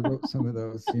 I think I wrote some of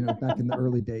those, back in the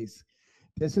early days.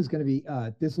 This is going to be,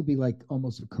 this will be like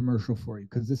almost a commercial for you,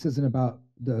 because this isn't about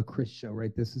the Chris show,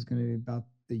 right? This is going to be about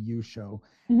the You show,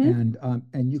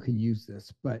 and you can use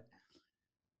this, but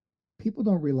people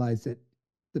don't realize that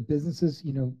the businesses,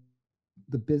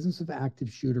 the business of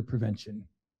active shooter prevention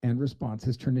and response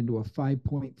has turned into a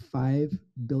 $5.5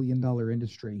 billion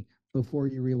industry before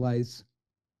you realize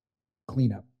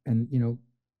cleanup. And,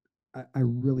 I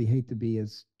really hate to be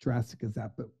as drastic as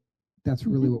that, but that's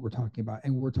really what we're talking about.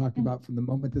 And we're talking about from the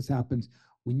moment this happens,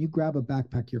 when you grab a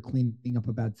backpack, you're cleaning up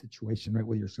a bad situation, right?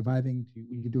 Whether you're surviving,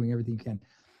 you're doing everything you can.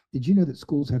 Did you know that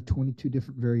schools have 22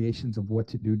 different variations of what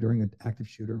to do during an active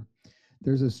shooter?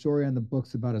 There's a story on the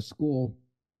books about a school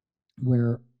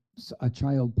where a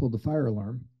child pulled the fire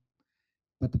alarm,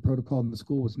 but the protocol in the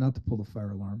school was not to pull the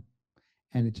fire alarm.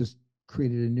 And it just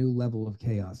created a new level of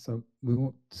chaos. So we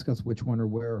won't discuss which one or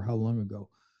where or how long ago,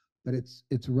 but it's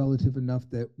relative enough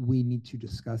that we need to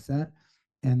discuss that.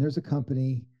 And there's a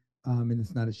company, and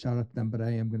it's not a shout out to them, but I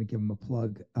am going to give them a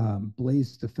plug,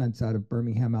 Blaze Defense out of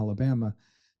Birmingham, Alabama.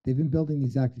 They've been building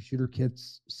these active shooter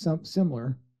kits, some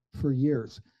similar, for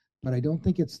years, but I don't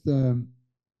think it's their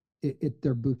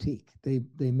boutique. They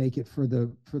make it for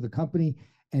the company,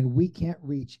 and we can't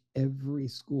reach every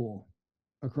school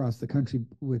across the country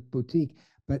with boutique.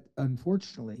 But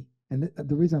unfortunately, and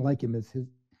the reason I like him is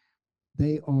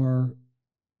They are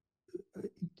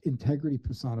integrity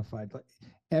personified. Like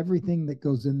everything that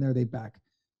goes in there, they back.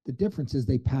 The difference is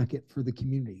they pack it for the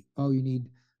community. Oh, you need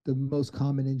the most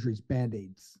common injuries,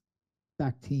 band-aids,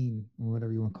 Bactine, or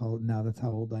whatever you want to call it now. That's how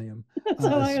old I am. That's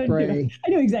how I would do it. Spray, I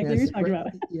know exactly yeah, what you're talking spray,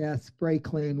 about. yeah, spray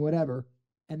clean, whatever.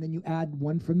 And then you add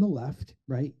one from the left,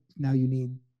 right? Now you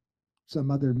need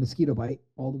some other mosquito bite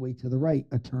all the way to the right,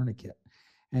 a tourniquet.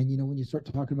 And when you start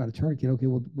talking about a tourniquet, okay,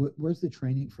 well, where's the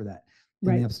training for that? And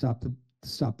they Right. have stop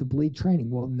the bleed training.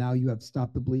 Well, now you have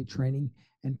stop the bleed training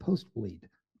and post bleed,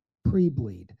 pre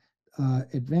bleed,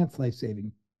 advanced life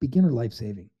saving, beginner life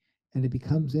saving, and it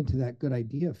becomes into that good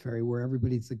idea fairy where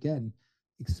everybody's again,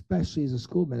 especially as a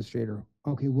school administrator.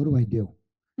 Okay, what do I do?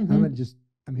 I'm Mm-hmm. going to just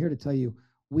I'm here to tell you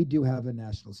we do have a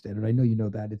national standard. I know you know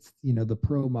that. It's the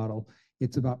pro model.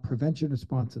 It's about prevention,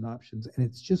 response, and options. And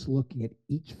it's just looking at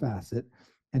each facet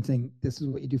and saying, this is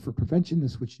what you do for prevention,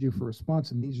 this is what you do for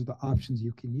response, and these are the options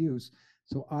you can use.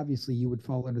 So obviously you would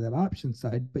fall under that option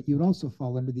side, but you would also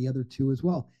fall under the other two as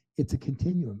well. It's a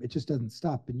continuum. It just doesn't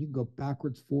stop. And you can go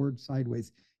backwards, forward,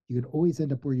 sideways. You can always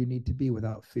end up where you need to be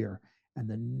without fear. And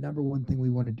the number one thing we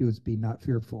want to do is be not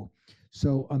fearful.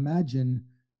 So imagine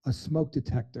a smoke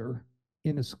detector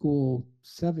in a school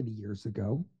 70 years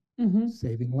ago, Mm-hmm.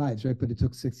 saving lives, right? But it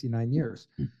took 69 years.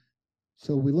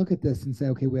 So we look at this and say,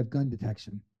 okay, we have gun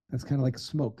detection. That's kind of like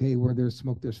smoke. Okay, where there's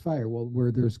smoke, there's fire. Well,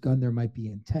 where there's gun, there might be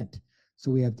intent. So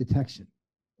we have detection.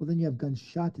 Well, then you have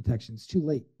gunshot detection. It's too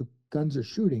late. The guns are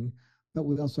shooting, but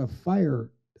we also have fire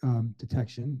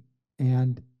detection,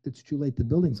 and it's too late. The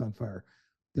building's on fire.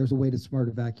 There's a way to smart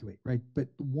evacuate, right? But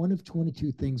one of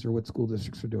 22 things are what school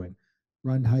districts are doing: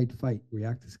 run, hide, fight,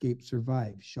 react, escape,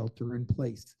 survive, shelter in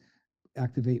place,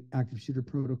 activate active shooter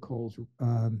protocols,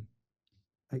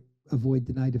 like avoid,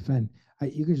 deny, defend.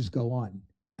 You can just go on,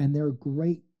 and they're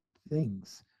great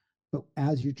things. But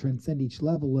as you transcend each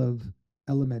level of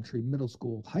elementary, middle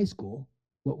school, high school,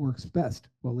 what works best?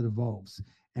 Well, it evolves,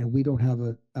 and we don't have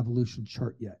an evolution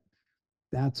chart yet.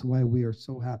 That's why we are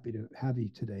so happy to have you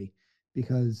today,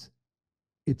 because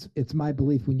it's my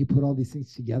belief when you put all these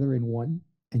things together in one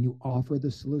and you offer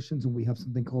the solutions, and we have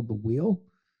something called the wheel.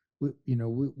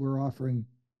 We're offering.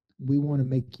 We want to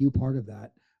make you part of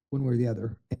that one way or the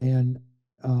other. And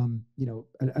I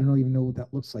don't even know what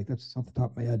that looks like. That's just off the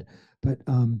top of my head, but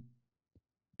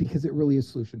because it really is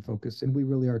solution focused, and we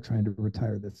really are trying to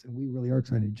retire this, and we really are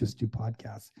trying to just do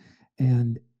podcasts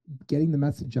and getting the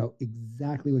message out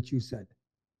exactly what you said.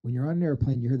 When you're on an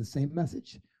airplane, you hear the same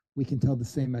message. We can tell the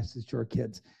same message to our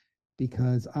kids,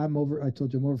 because I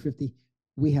told you I'm over 50.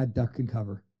 We had duck and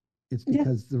cover. It's Yeah.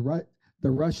 because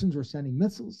the Russians were sending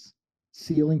missiles.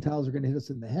 Ceiling tiles are going to hit us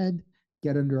in the head.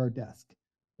 Get under our desk.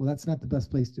 Well, that's not the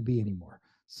best place to be anymore.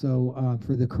 So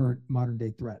for the current modern day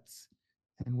threats,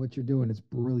 and what you're doing is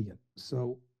brilliant.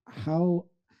 So how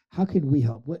can we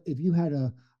help? What if you had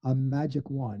a magic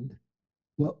wand?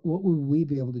 What would we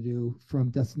be able to do from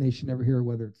Destination Never Here,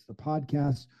 whether it's the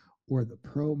podcast or the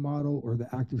pro model or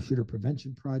the active shooter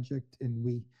prevention project? And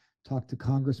we talk to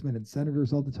congressmen and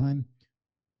senators all the time.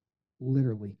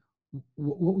 Literally,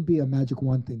 what would be a magic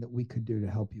wand thing that we could do to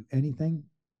help you? Anything?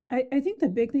 I think the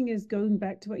big thing is going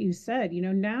back to what you said.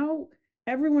 Now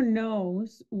everyone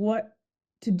knows what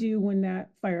to do when that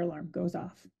fire alarm goes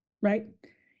off, right?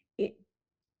 It,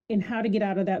 and how to get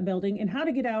out of that building, and how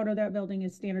to get out of that building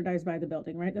is standardized by the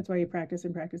building, right? That's why you practice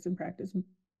and practice and practice.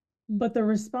 But the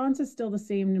response is still the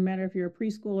same, no matter if you're a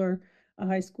preschooler, a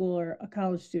high schooler, a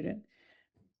college student.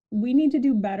 We need to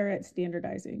do better at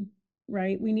standardizing,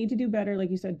 right? We need to do better.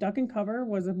 Like you said, duck and cover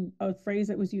was a phrase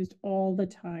that was used all the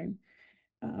time.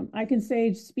 I can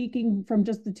say, speaking from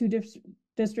just the two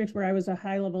districts where I was a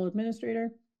high level administrator,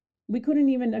 we couldn't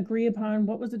even agree upon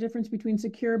what was the difference between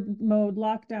secure mode,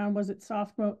 lockdown, was it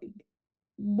soft mode?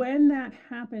 When that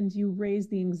happens, you raise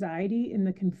the anxiety and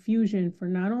the confusion for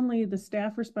not only the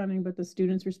staff responding, but the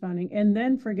students responding. And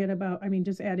then forget about,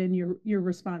 just add in your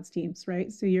response teams,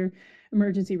 right? So your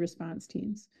emergency response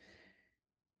teams.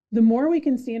 The more we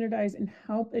can standardize and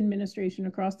help administration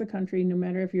across the country, no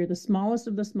matter if you're the smallest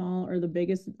of the small or the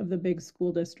biggest of the big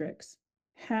school districts,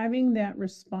 having that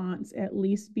response at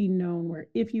least be known, where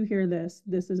if you hear this,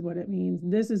 this is what it means.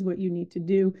 This is what you need to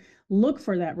do. Look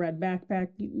for that red backpack.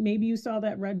 Maybe you saw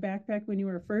that red backpack when you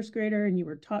were a first grader and you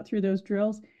were taught through those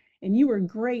drills and you were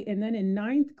great. And then in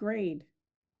ninth grade,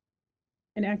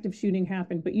 an active shooting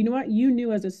happened. But you know what? You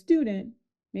knew as a student,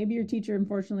 maybe your teacher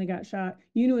unfortunately got shot.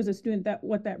 You knew as a student that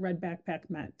what that red backpack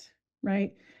meant,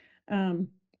 right? And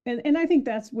I think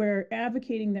that's where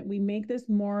advocating that we make this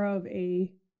more of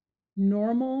a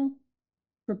normal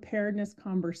preparedness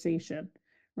conversation,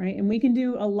 right? And we can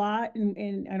do a lot,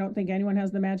 and I don't think anyone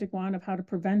has the magic wand of how to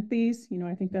prevent these.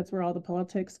 I think that's where all the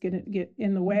politics get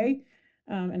in the way.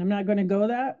 And I'm not going to go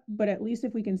that, but at least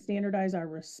if we can standardize our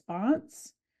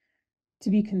response to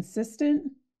be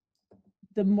consistent,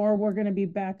 the more we're going to be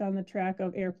back on the track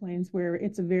of airplanes where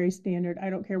it's a very standard. I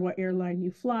don't care what airline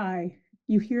you fly,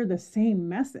 you hear the same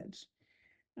message.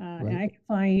 Right. And I can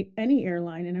fly any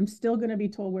airline and I'm still going to be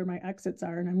told where my exits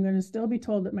are. And I'm going to still be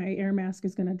told that my air mask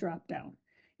is going to drop down.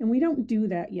 And we don't do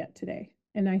that yet today.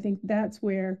 And I think that's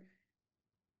where,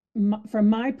 from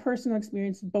my personal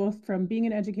experience, both from being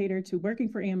an educator to working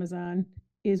for Amazon,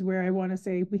 is where I want to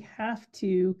say we have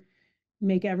to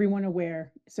make everyone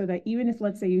aware so that even if,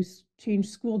 let's say, you change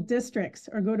school districts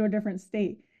or go to a different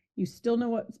state, you still know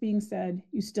what's being said,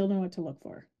 you still know what to look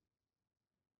for.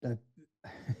 That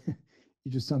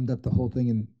you just summed up the whole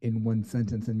thing in one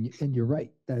sentence, and you're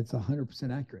right. That's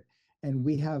 100% accurate. And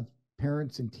we have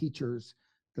parents and teachers.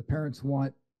 The parents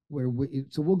want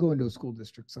so we'll go into a school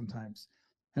district sometimes,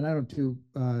 and I don't do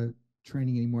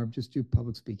training anymore. I just do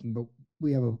public speaking, but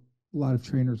we have a lot of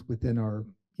trainers within our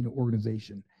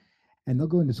organization. And they'll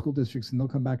go into school districts and they'll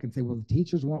come back and say, well, the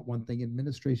teachers want one thing,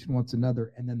 administration wants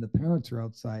another, and then the parents are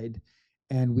outside,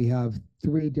 and we have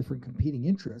 3 different competing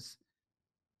interests,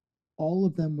 all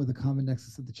of them with a common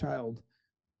nexus of the child,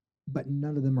 but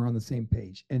none of them are on the same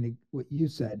page. And what you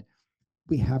said,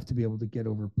 we have to be able to get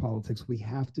over politics. We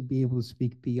have to be able to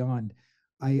speak beyond.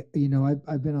 I've been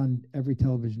on every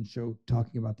television show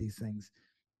talking about these things,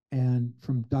 and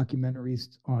from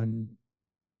documentaries on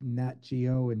Nat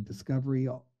Geo and Discovery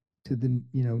to the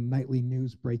nightly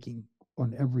news breaking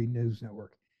on every news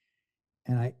network.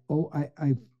 And I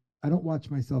don't watch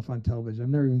myself on television. I've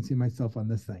never even seen myself on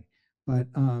this thing. But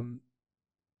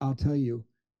I'll tell you,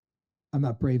 I'm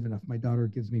not brave enough. My daughter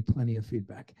gives me plenty of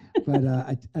feedback. But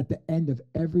at the end of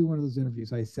every one of those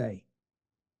interviews, I say,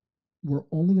 we're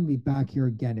only going to be back here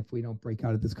again if we don't break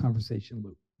out of this conversation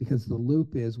loop, because the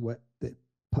loop is what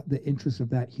the interest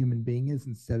of that human being is,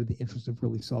 instead of the interest of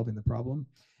really solving the problem.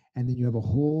 And then you have a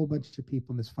whole bunch of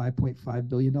people in this $5.5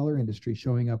 billion industry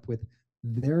showing up with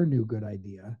their new good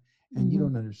idea. And you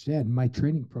don't understand, my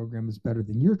training program is better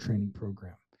than your training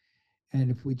program. And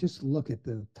if we just look at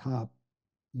the top,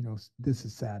 this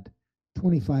is sad,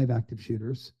 25 active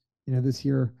shooters. This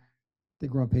year they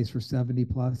were on pace for 70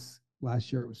 plus.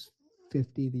 Last year it was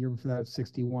 50. The year before that it was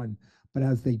 61. But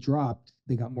as they dropped,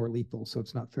 they got more lethal. So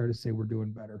it's not fair to say we're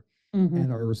doing better. And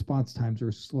our response times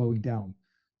are slowing down.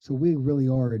 So we really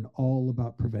are all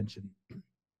about prevention.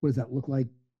 What does that look like?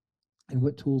 And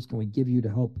what tools can we give you to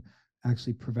help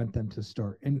actually prevent them to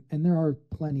start? And there are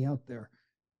plenty out there.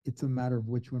 It's a matter of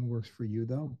which one works for you,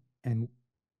 though, and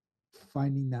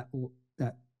finding that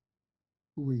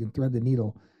where you can thread the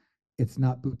needle. It's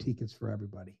not boutique, it's for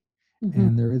everybody.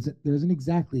 And there isn't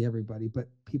exactly everybody, but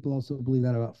people also believe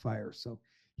that about fire. So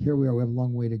here we are. We have a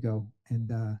long way to go,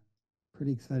 and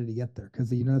pretty excited to get there, because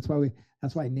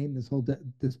that's why I named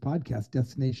this podcast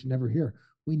Destination Never Here.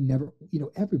 We never,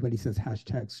 everybody says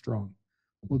 #strong.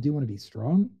 Well, do you want to be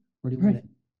strong, or do you want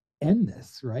to end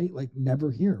this? Right? Like, never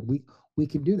here. We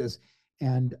can do this.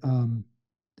 And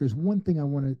there's one thing I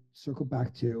want to circle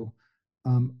back to.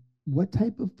 What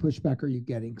type of pushback are you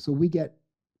getting? So we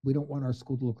don't want our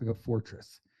school to look like a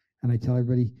fortress. And I tell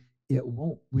everybody, it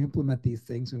won't. We implement these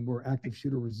things, and we're active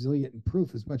shooter resilient and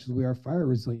proof as much as we are fire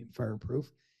resilient, fireproof.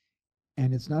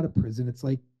 And it's not a prison. It's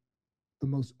like the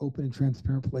most open and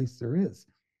transparent place there is.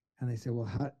 And I say, well,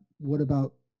 what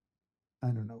about, I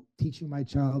don't know, teaching my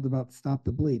child about stop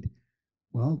the bleed?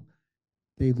 Well,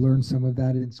 they've learned some of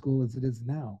that in school as it is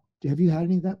now. Have you had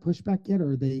any of that pushback yet,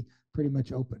 or are they pretty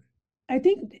much open? I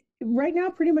think right now,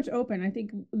 pretty much open. I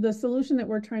think the solution that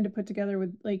we're trying to put together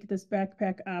with like this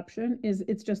backpack option is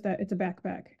it's just that it's a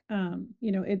backpack.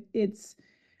 It's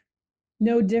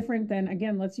no different than,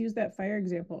 again, let's use that fire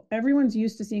example. Everyone's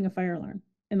used to seeing a fire alarm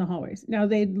in the hallways. Now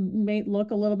they may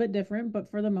look a little bit different,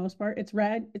 but for the most part, it's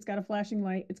red, it's got a flashing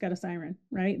light, it's got a siren,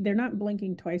 right? They're not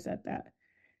blinking twice at that.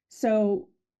 So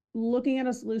looking at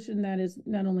a solution that is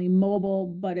not only mobile,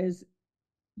 but is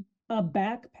a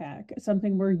backpack,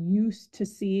 something we're used to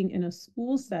seeing in a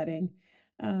school setting,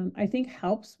 I think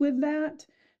helps with that,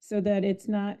 so that it's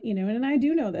not, and I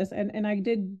do know this, and I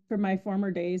did from my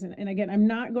former days, and again, I'm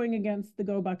not going against the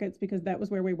go buckets, because that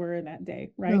was where we were in that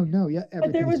day, right? No, yeah,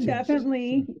 but there was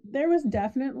changed.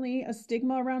 definitely a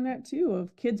stigma around that too,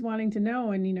 of kids wanting to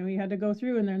know, and you had to go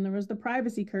through, and then there was the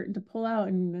privacy curtain to pull out,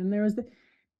 and then there was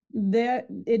that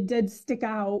it did stick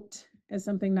out as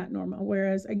something not normal.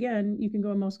 Whereas again, you can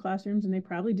go in most classrooms and they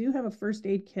probably do have a first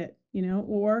aid kit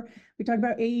or we talk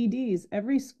about AEDs.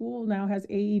 Every school now has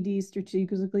AEDs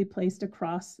strategically placed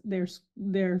across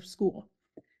their school.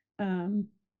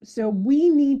 So we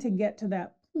need to get to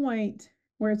that point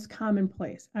where it's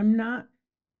commonplace. I'm not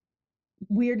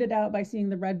weirded out by seeing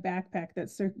the red backpack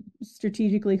that's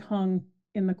strategically hung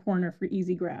in the corner for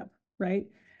easy grab, right?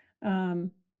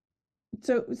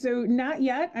 So not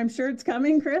yet. I'm sure it's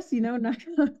coming, Chris. Not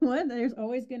what. There's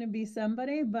always going to be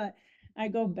somebody, but I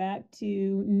go back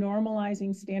to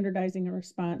normalizing, standardizing a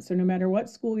response. So no matter what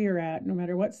school you're at, no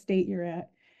matter what state you're at,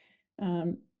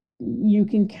 you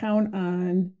can count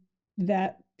on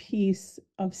that piece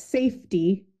of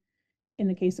safety in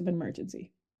the case of an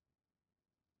emergency.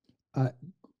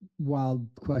 Wild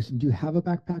question. Do you have a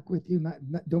backpack with you?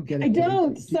 Don't get it. I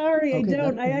don't. Sorry, okay, I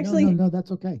don't. I actually. No,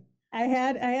 that's okay. I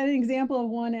had an example of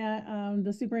one at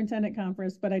the superintendent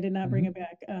conference, but I did not bring it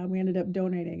back. We ended up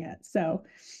donating it. So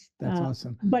that's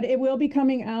awesome. But it will be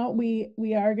coming out.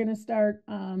 We are going to start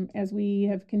as we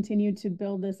have continued to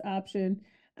build this option.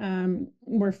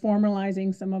 We're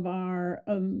formalizing some of our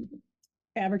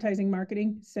advertising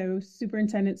marketing. So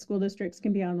superintendent school districts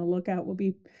can be on the lookout. We'll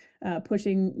be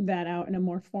pushing that out in a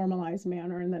more formalized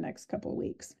manner in the next couple of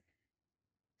weeks.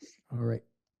 All right.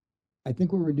 I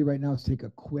think what we're going to do right now is take a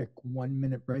quick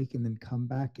 1-minute break and then come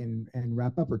back and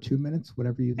wrap up, or 2 minutes,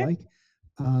 whatever you'd like.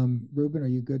 Ruben, are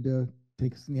you good to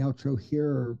take us in the outro here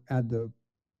or add the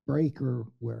break, or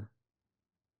where?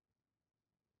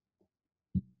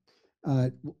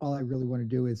 All I really want to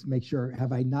do is make sure,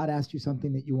 have I not asked you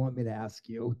something that you want me to ask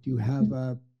you? Do you have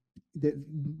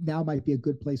now might be a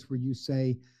good place where you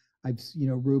say,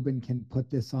 Ruben can put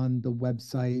this on the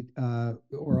website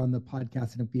or on the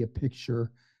podcast, and it'll be a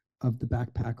picture of the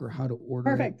backpack or how to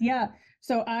order Perfect. It. Yeah.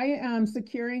 So I am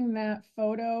securing that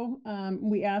photo.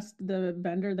 We asked the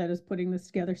vendor that is putting this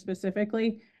together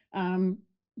specifically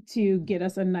to get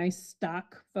us a nice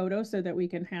stock photo so that we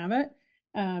can have it.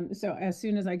 So as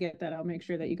soon as I get that, I'll make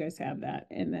sure that you guys have that.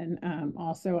 And then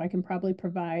also I can probably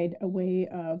provide a way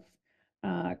of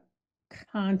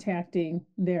contacting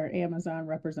their Amazon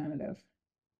representative.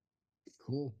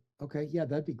 Cool. Okay. Yeah,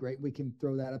 that'd be great. We can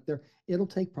throw that up there. It'll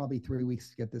take probably 3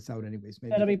 weeks to get this out anyways. Maybe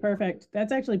that'll be perfect.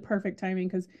 That's actually perfect timing,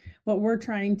 because what we're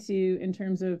trying to, in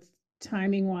terms of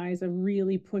timing wise, of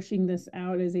really pushing this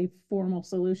out as a formal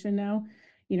solution now.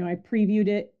 I previewed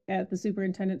it at the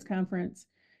superintendent's conference.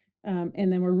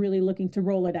 And then we're really looking to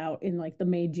roll it out in like the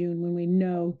May, June, when we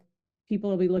know people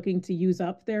will be looking to use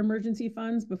up their emergency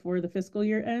funds before the fiscal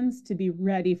year ends to be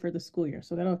ready for the school year.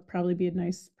 So that'll probably be a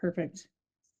nice, perfect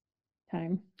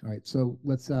time. All right. So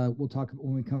let's, we'll talk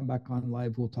when we come back on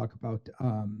live, we'll talk about,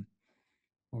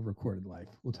 or recorded live.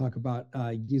 We'll talk about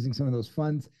using some of those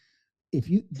funds. Do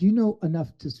you know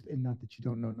enough to, and not that you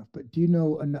don't know enough, but do you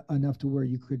know enough to where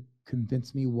you could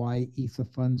convince me why ESA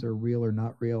funds are real or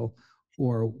not real,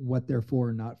 or what they're for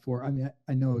or not for? I mean,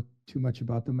 I know too much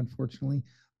about them, unfortunately.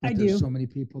 But there's so many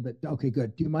people that, okay,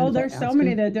 good. Do you mind? Oh, there's so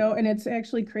many that don't. And it's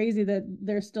actually crazy that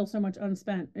there's still so much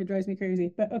unspent. It drives me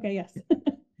crazy, but okay. Yes.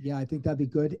 Yeah, I think that'd be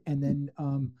good. And then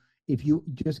if you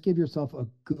just give yourself a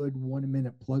good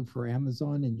 1-minute plug for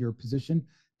Amazon and your position,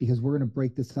 because we're going to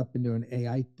break this up into an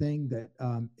AI thing that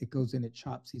it goes in, it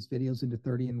chops these videos into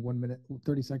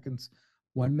 30 seconds,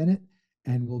 1 minute,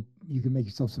 and you can make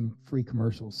yourself some free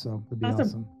commercials. So it'd be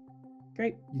awesome.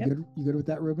 Great. You good with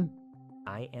that, Ruben?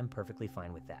 I am perfectly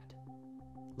fine with that.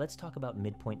 Let's talk about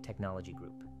Midpoint Technology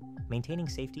Group. Maintaining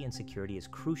safety and security is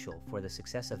crucial for the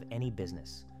success of any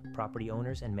business. Property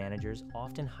owners and managers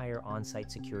often hire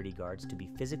on-site security guards to be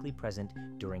physically present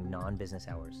during non-business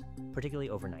hours,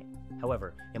 particularly overnight.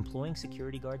 However, employing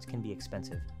security guards can be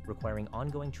expensive, requiring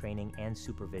ongoing training and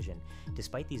supervision.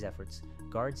 Despite these efforts,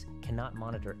 guards cannot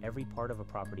monitor every part of a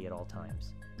property at all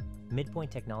times. Midpoint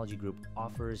Technology Group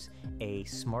offers a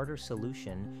smarter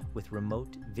solution with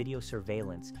remote video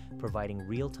surveillance, providing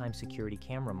real-time security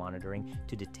camera monitoring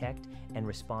to detect and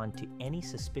respond to any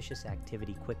suspicious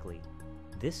activity quickly.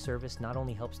 This service not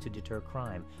only helps to deter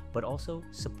crime, but also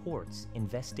supports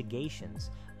investigations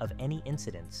of any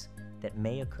incidents that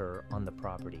may occur on the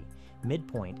property.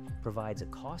 Midpoint provides a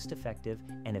cost-effective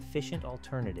and efficient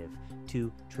alternative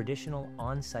to traditional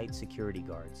on-site security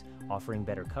guards, offering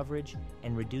better coverage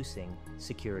and reducing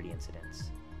security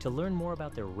incidents. To learn more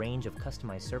about their range of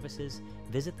customized services,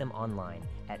 visit them online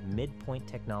at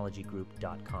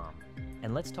midpointtechnologygroup.com.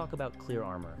 And let's talk about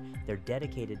ClearArmor. They're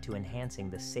dedicated to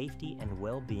enhancing the safety and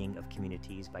well-being of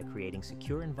communities by creating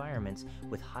secure environments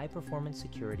with high-performance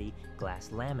security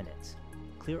glass laminates.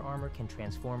 ClearArmor can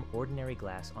transform ordinary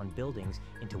glass on buildings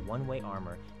into one-way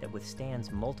armor that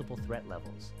withstands multiple threat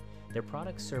levels. Their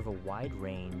products serve a wide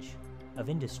range of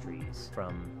industries,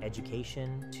 from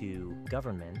education to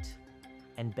government,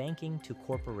 and banking to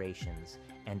corporations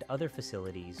and other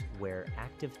facilities where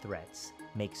active threats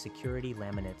make security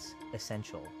laminates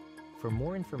essential. For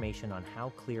more information on how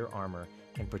Clear Armor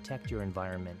can protect your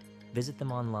environment, visit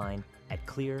them online at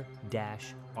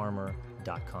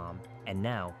clear-armor.com. And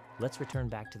now, let's return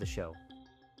back to the show.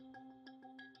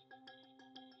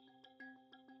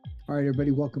 All right,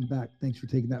 everybody, welcome back. Thanks for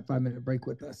taking that 5-minute break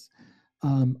with us.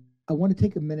 I want to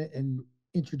take a minute and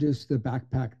introduce the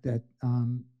backpack that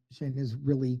Shaina is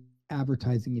really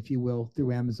advertising, if you will,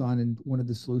 through Amazon, and one of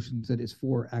the solutions that is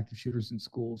for active shooters in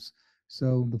schools.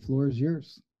 So the floor is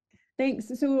yours.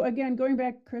 Thanks. So again, going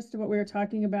back, Chris, to what we were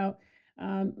talking about,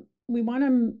 we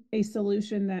want a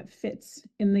solution that fits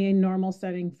in the normal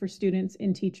setting for students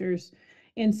and teachers.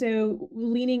 And so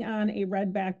leaning on a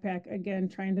red backpack, again,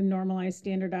 trying to normalize,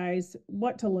 standardize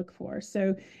what to look for.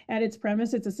 So at its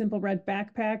premise, it's a simple red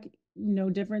backpack, no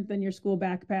different than your school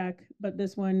backpack, but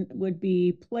this one would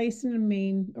be placed in a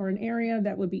main or an area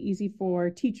that would be easy for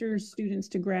teachers, students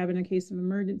to grab in a case of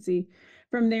emergency.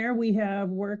 From there, we have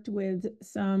worked with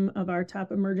some of our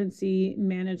top emergency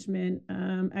management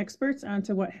experts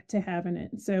onto what to have in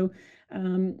it. So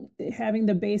having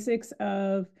the basics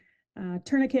of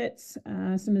tourniquets,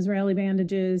 some Israeli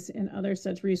bandages, and other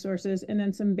such resources, and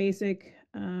then some basic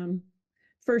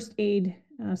first aid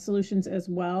solutions as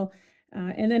well.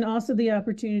 And then also the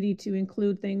opportunity to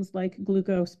include things like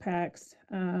glucose packs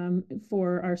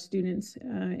for our students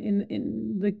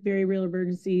in the very real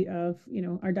emergency of,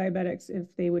 our diabetics, if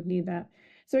they would need that.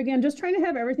 So again, just trying to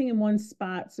have everything in one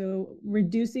spot. So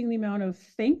reducing the amount of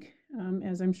think,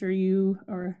 as I'm sure you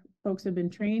or folks have been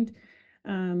trained.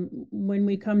 When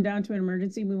we come down to an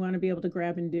emergency, we want to be able to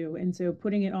grab and do. And so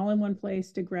putting it all in one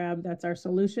place to grab, that's our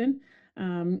solution.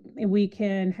 We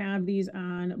can have these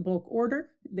on bulk order.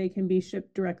 They can be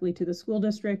shipped directly to the school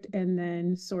district and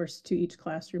then sourced to each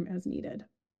classroom as needed.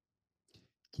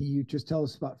 Can you just tell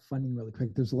us about funding really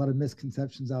quick? There's a lot of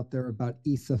misconceptions out there about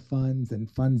ESA funds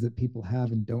and funds that people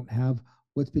have and don't have.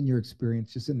 What's been your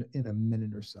experience just in a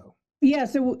minute or so? Yeah,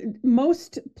 so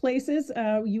most places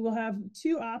you will have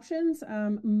two options.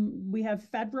 We have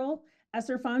federal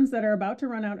ESSER funds that are about to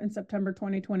run out in September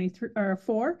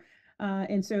 2024.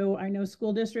 And so I know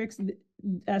school districts,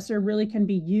 ESSER really can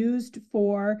be used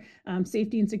for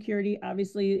safety and security.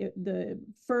 Obviously, the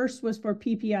first was for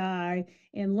PPI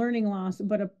and learning loss,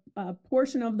 but a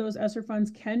portion of those ESSER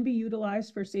funds can be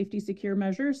utilized for safety secure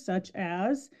measures such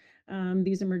as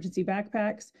these emergency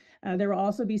backpacks. There will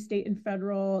also be state and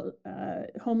federal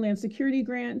Homeland Security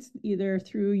grants, either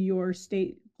through your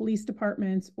state police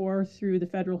departments or through the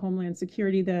federal Homeland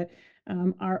Security that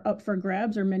are up for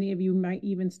grabs, or many of you might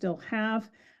even still have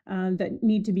that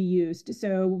need to be used.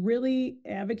 So really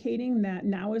advocating that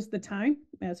now is the time,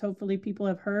 as hopefully people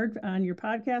have heard on your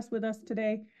podcast with us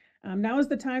today. Now is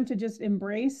the time to just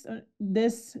embrace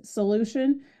this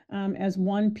solution as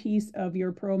one piece of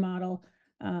your pro model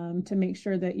to make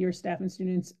sure that your staff and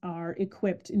students are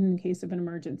equipped in case of an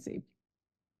emergency.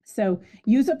 So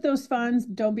use up those funds.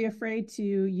 Don't be afraid to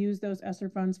use those ESSER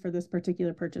funds for this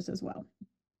particular purchase as well.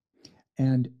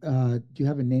 And do you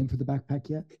have a name for the backpack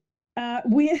yet?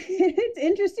 It's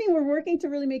interesting. We're working to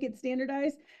really make it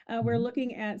standardized. We're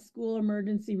looking at school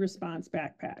emergency response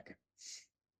backpack.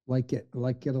 Like it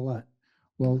a lot.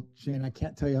 Well, Shane, I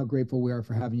can't tell you how grateful we are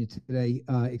for having you today,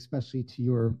 especially to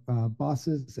your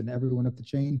bosses and everyone up the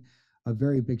chain. A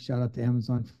very big shout out to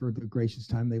Amazon for the gracious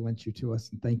time they lent you to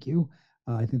us, and thank you.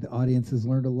 I think the audience has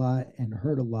learned a lot and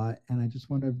heard a lot, and I just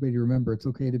want everybody to remember it's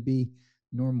okay to be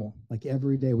normal. Like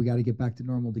every day, we got to get back to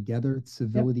normal together.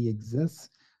 Civility exists.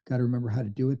 Got to remember how to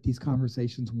do it. These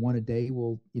conversations, one a day,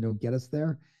 will get us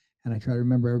there. And I try to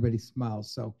remember everybody's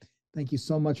smiles. So thank you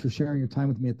so much for sharing your time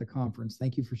with me at the conference.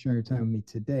 Thank you for sharing your time with me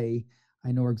today.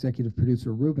 I know our executive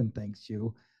producer, Ruben, thanks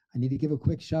you. I need to give a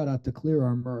quick shout out to Clear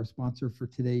Armor, our sponsor for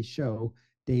today's show.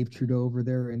 Dave Trudeau over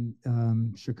there in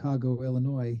Chicago,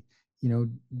 Illinois,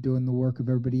 doing the work of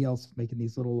everybody else, making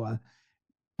these little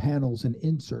panels and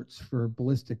inserts for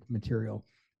ballistic material.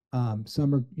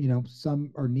 Some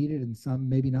are needed and some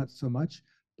maybe not so much,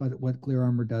 but what Clear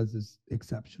Armor does is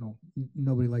exceptional.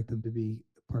 Nobody like them to be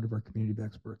part of our community of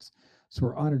experts. So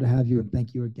we're honored to have you, and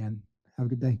thank you again. Have a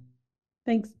good day.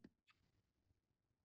 Thanks.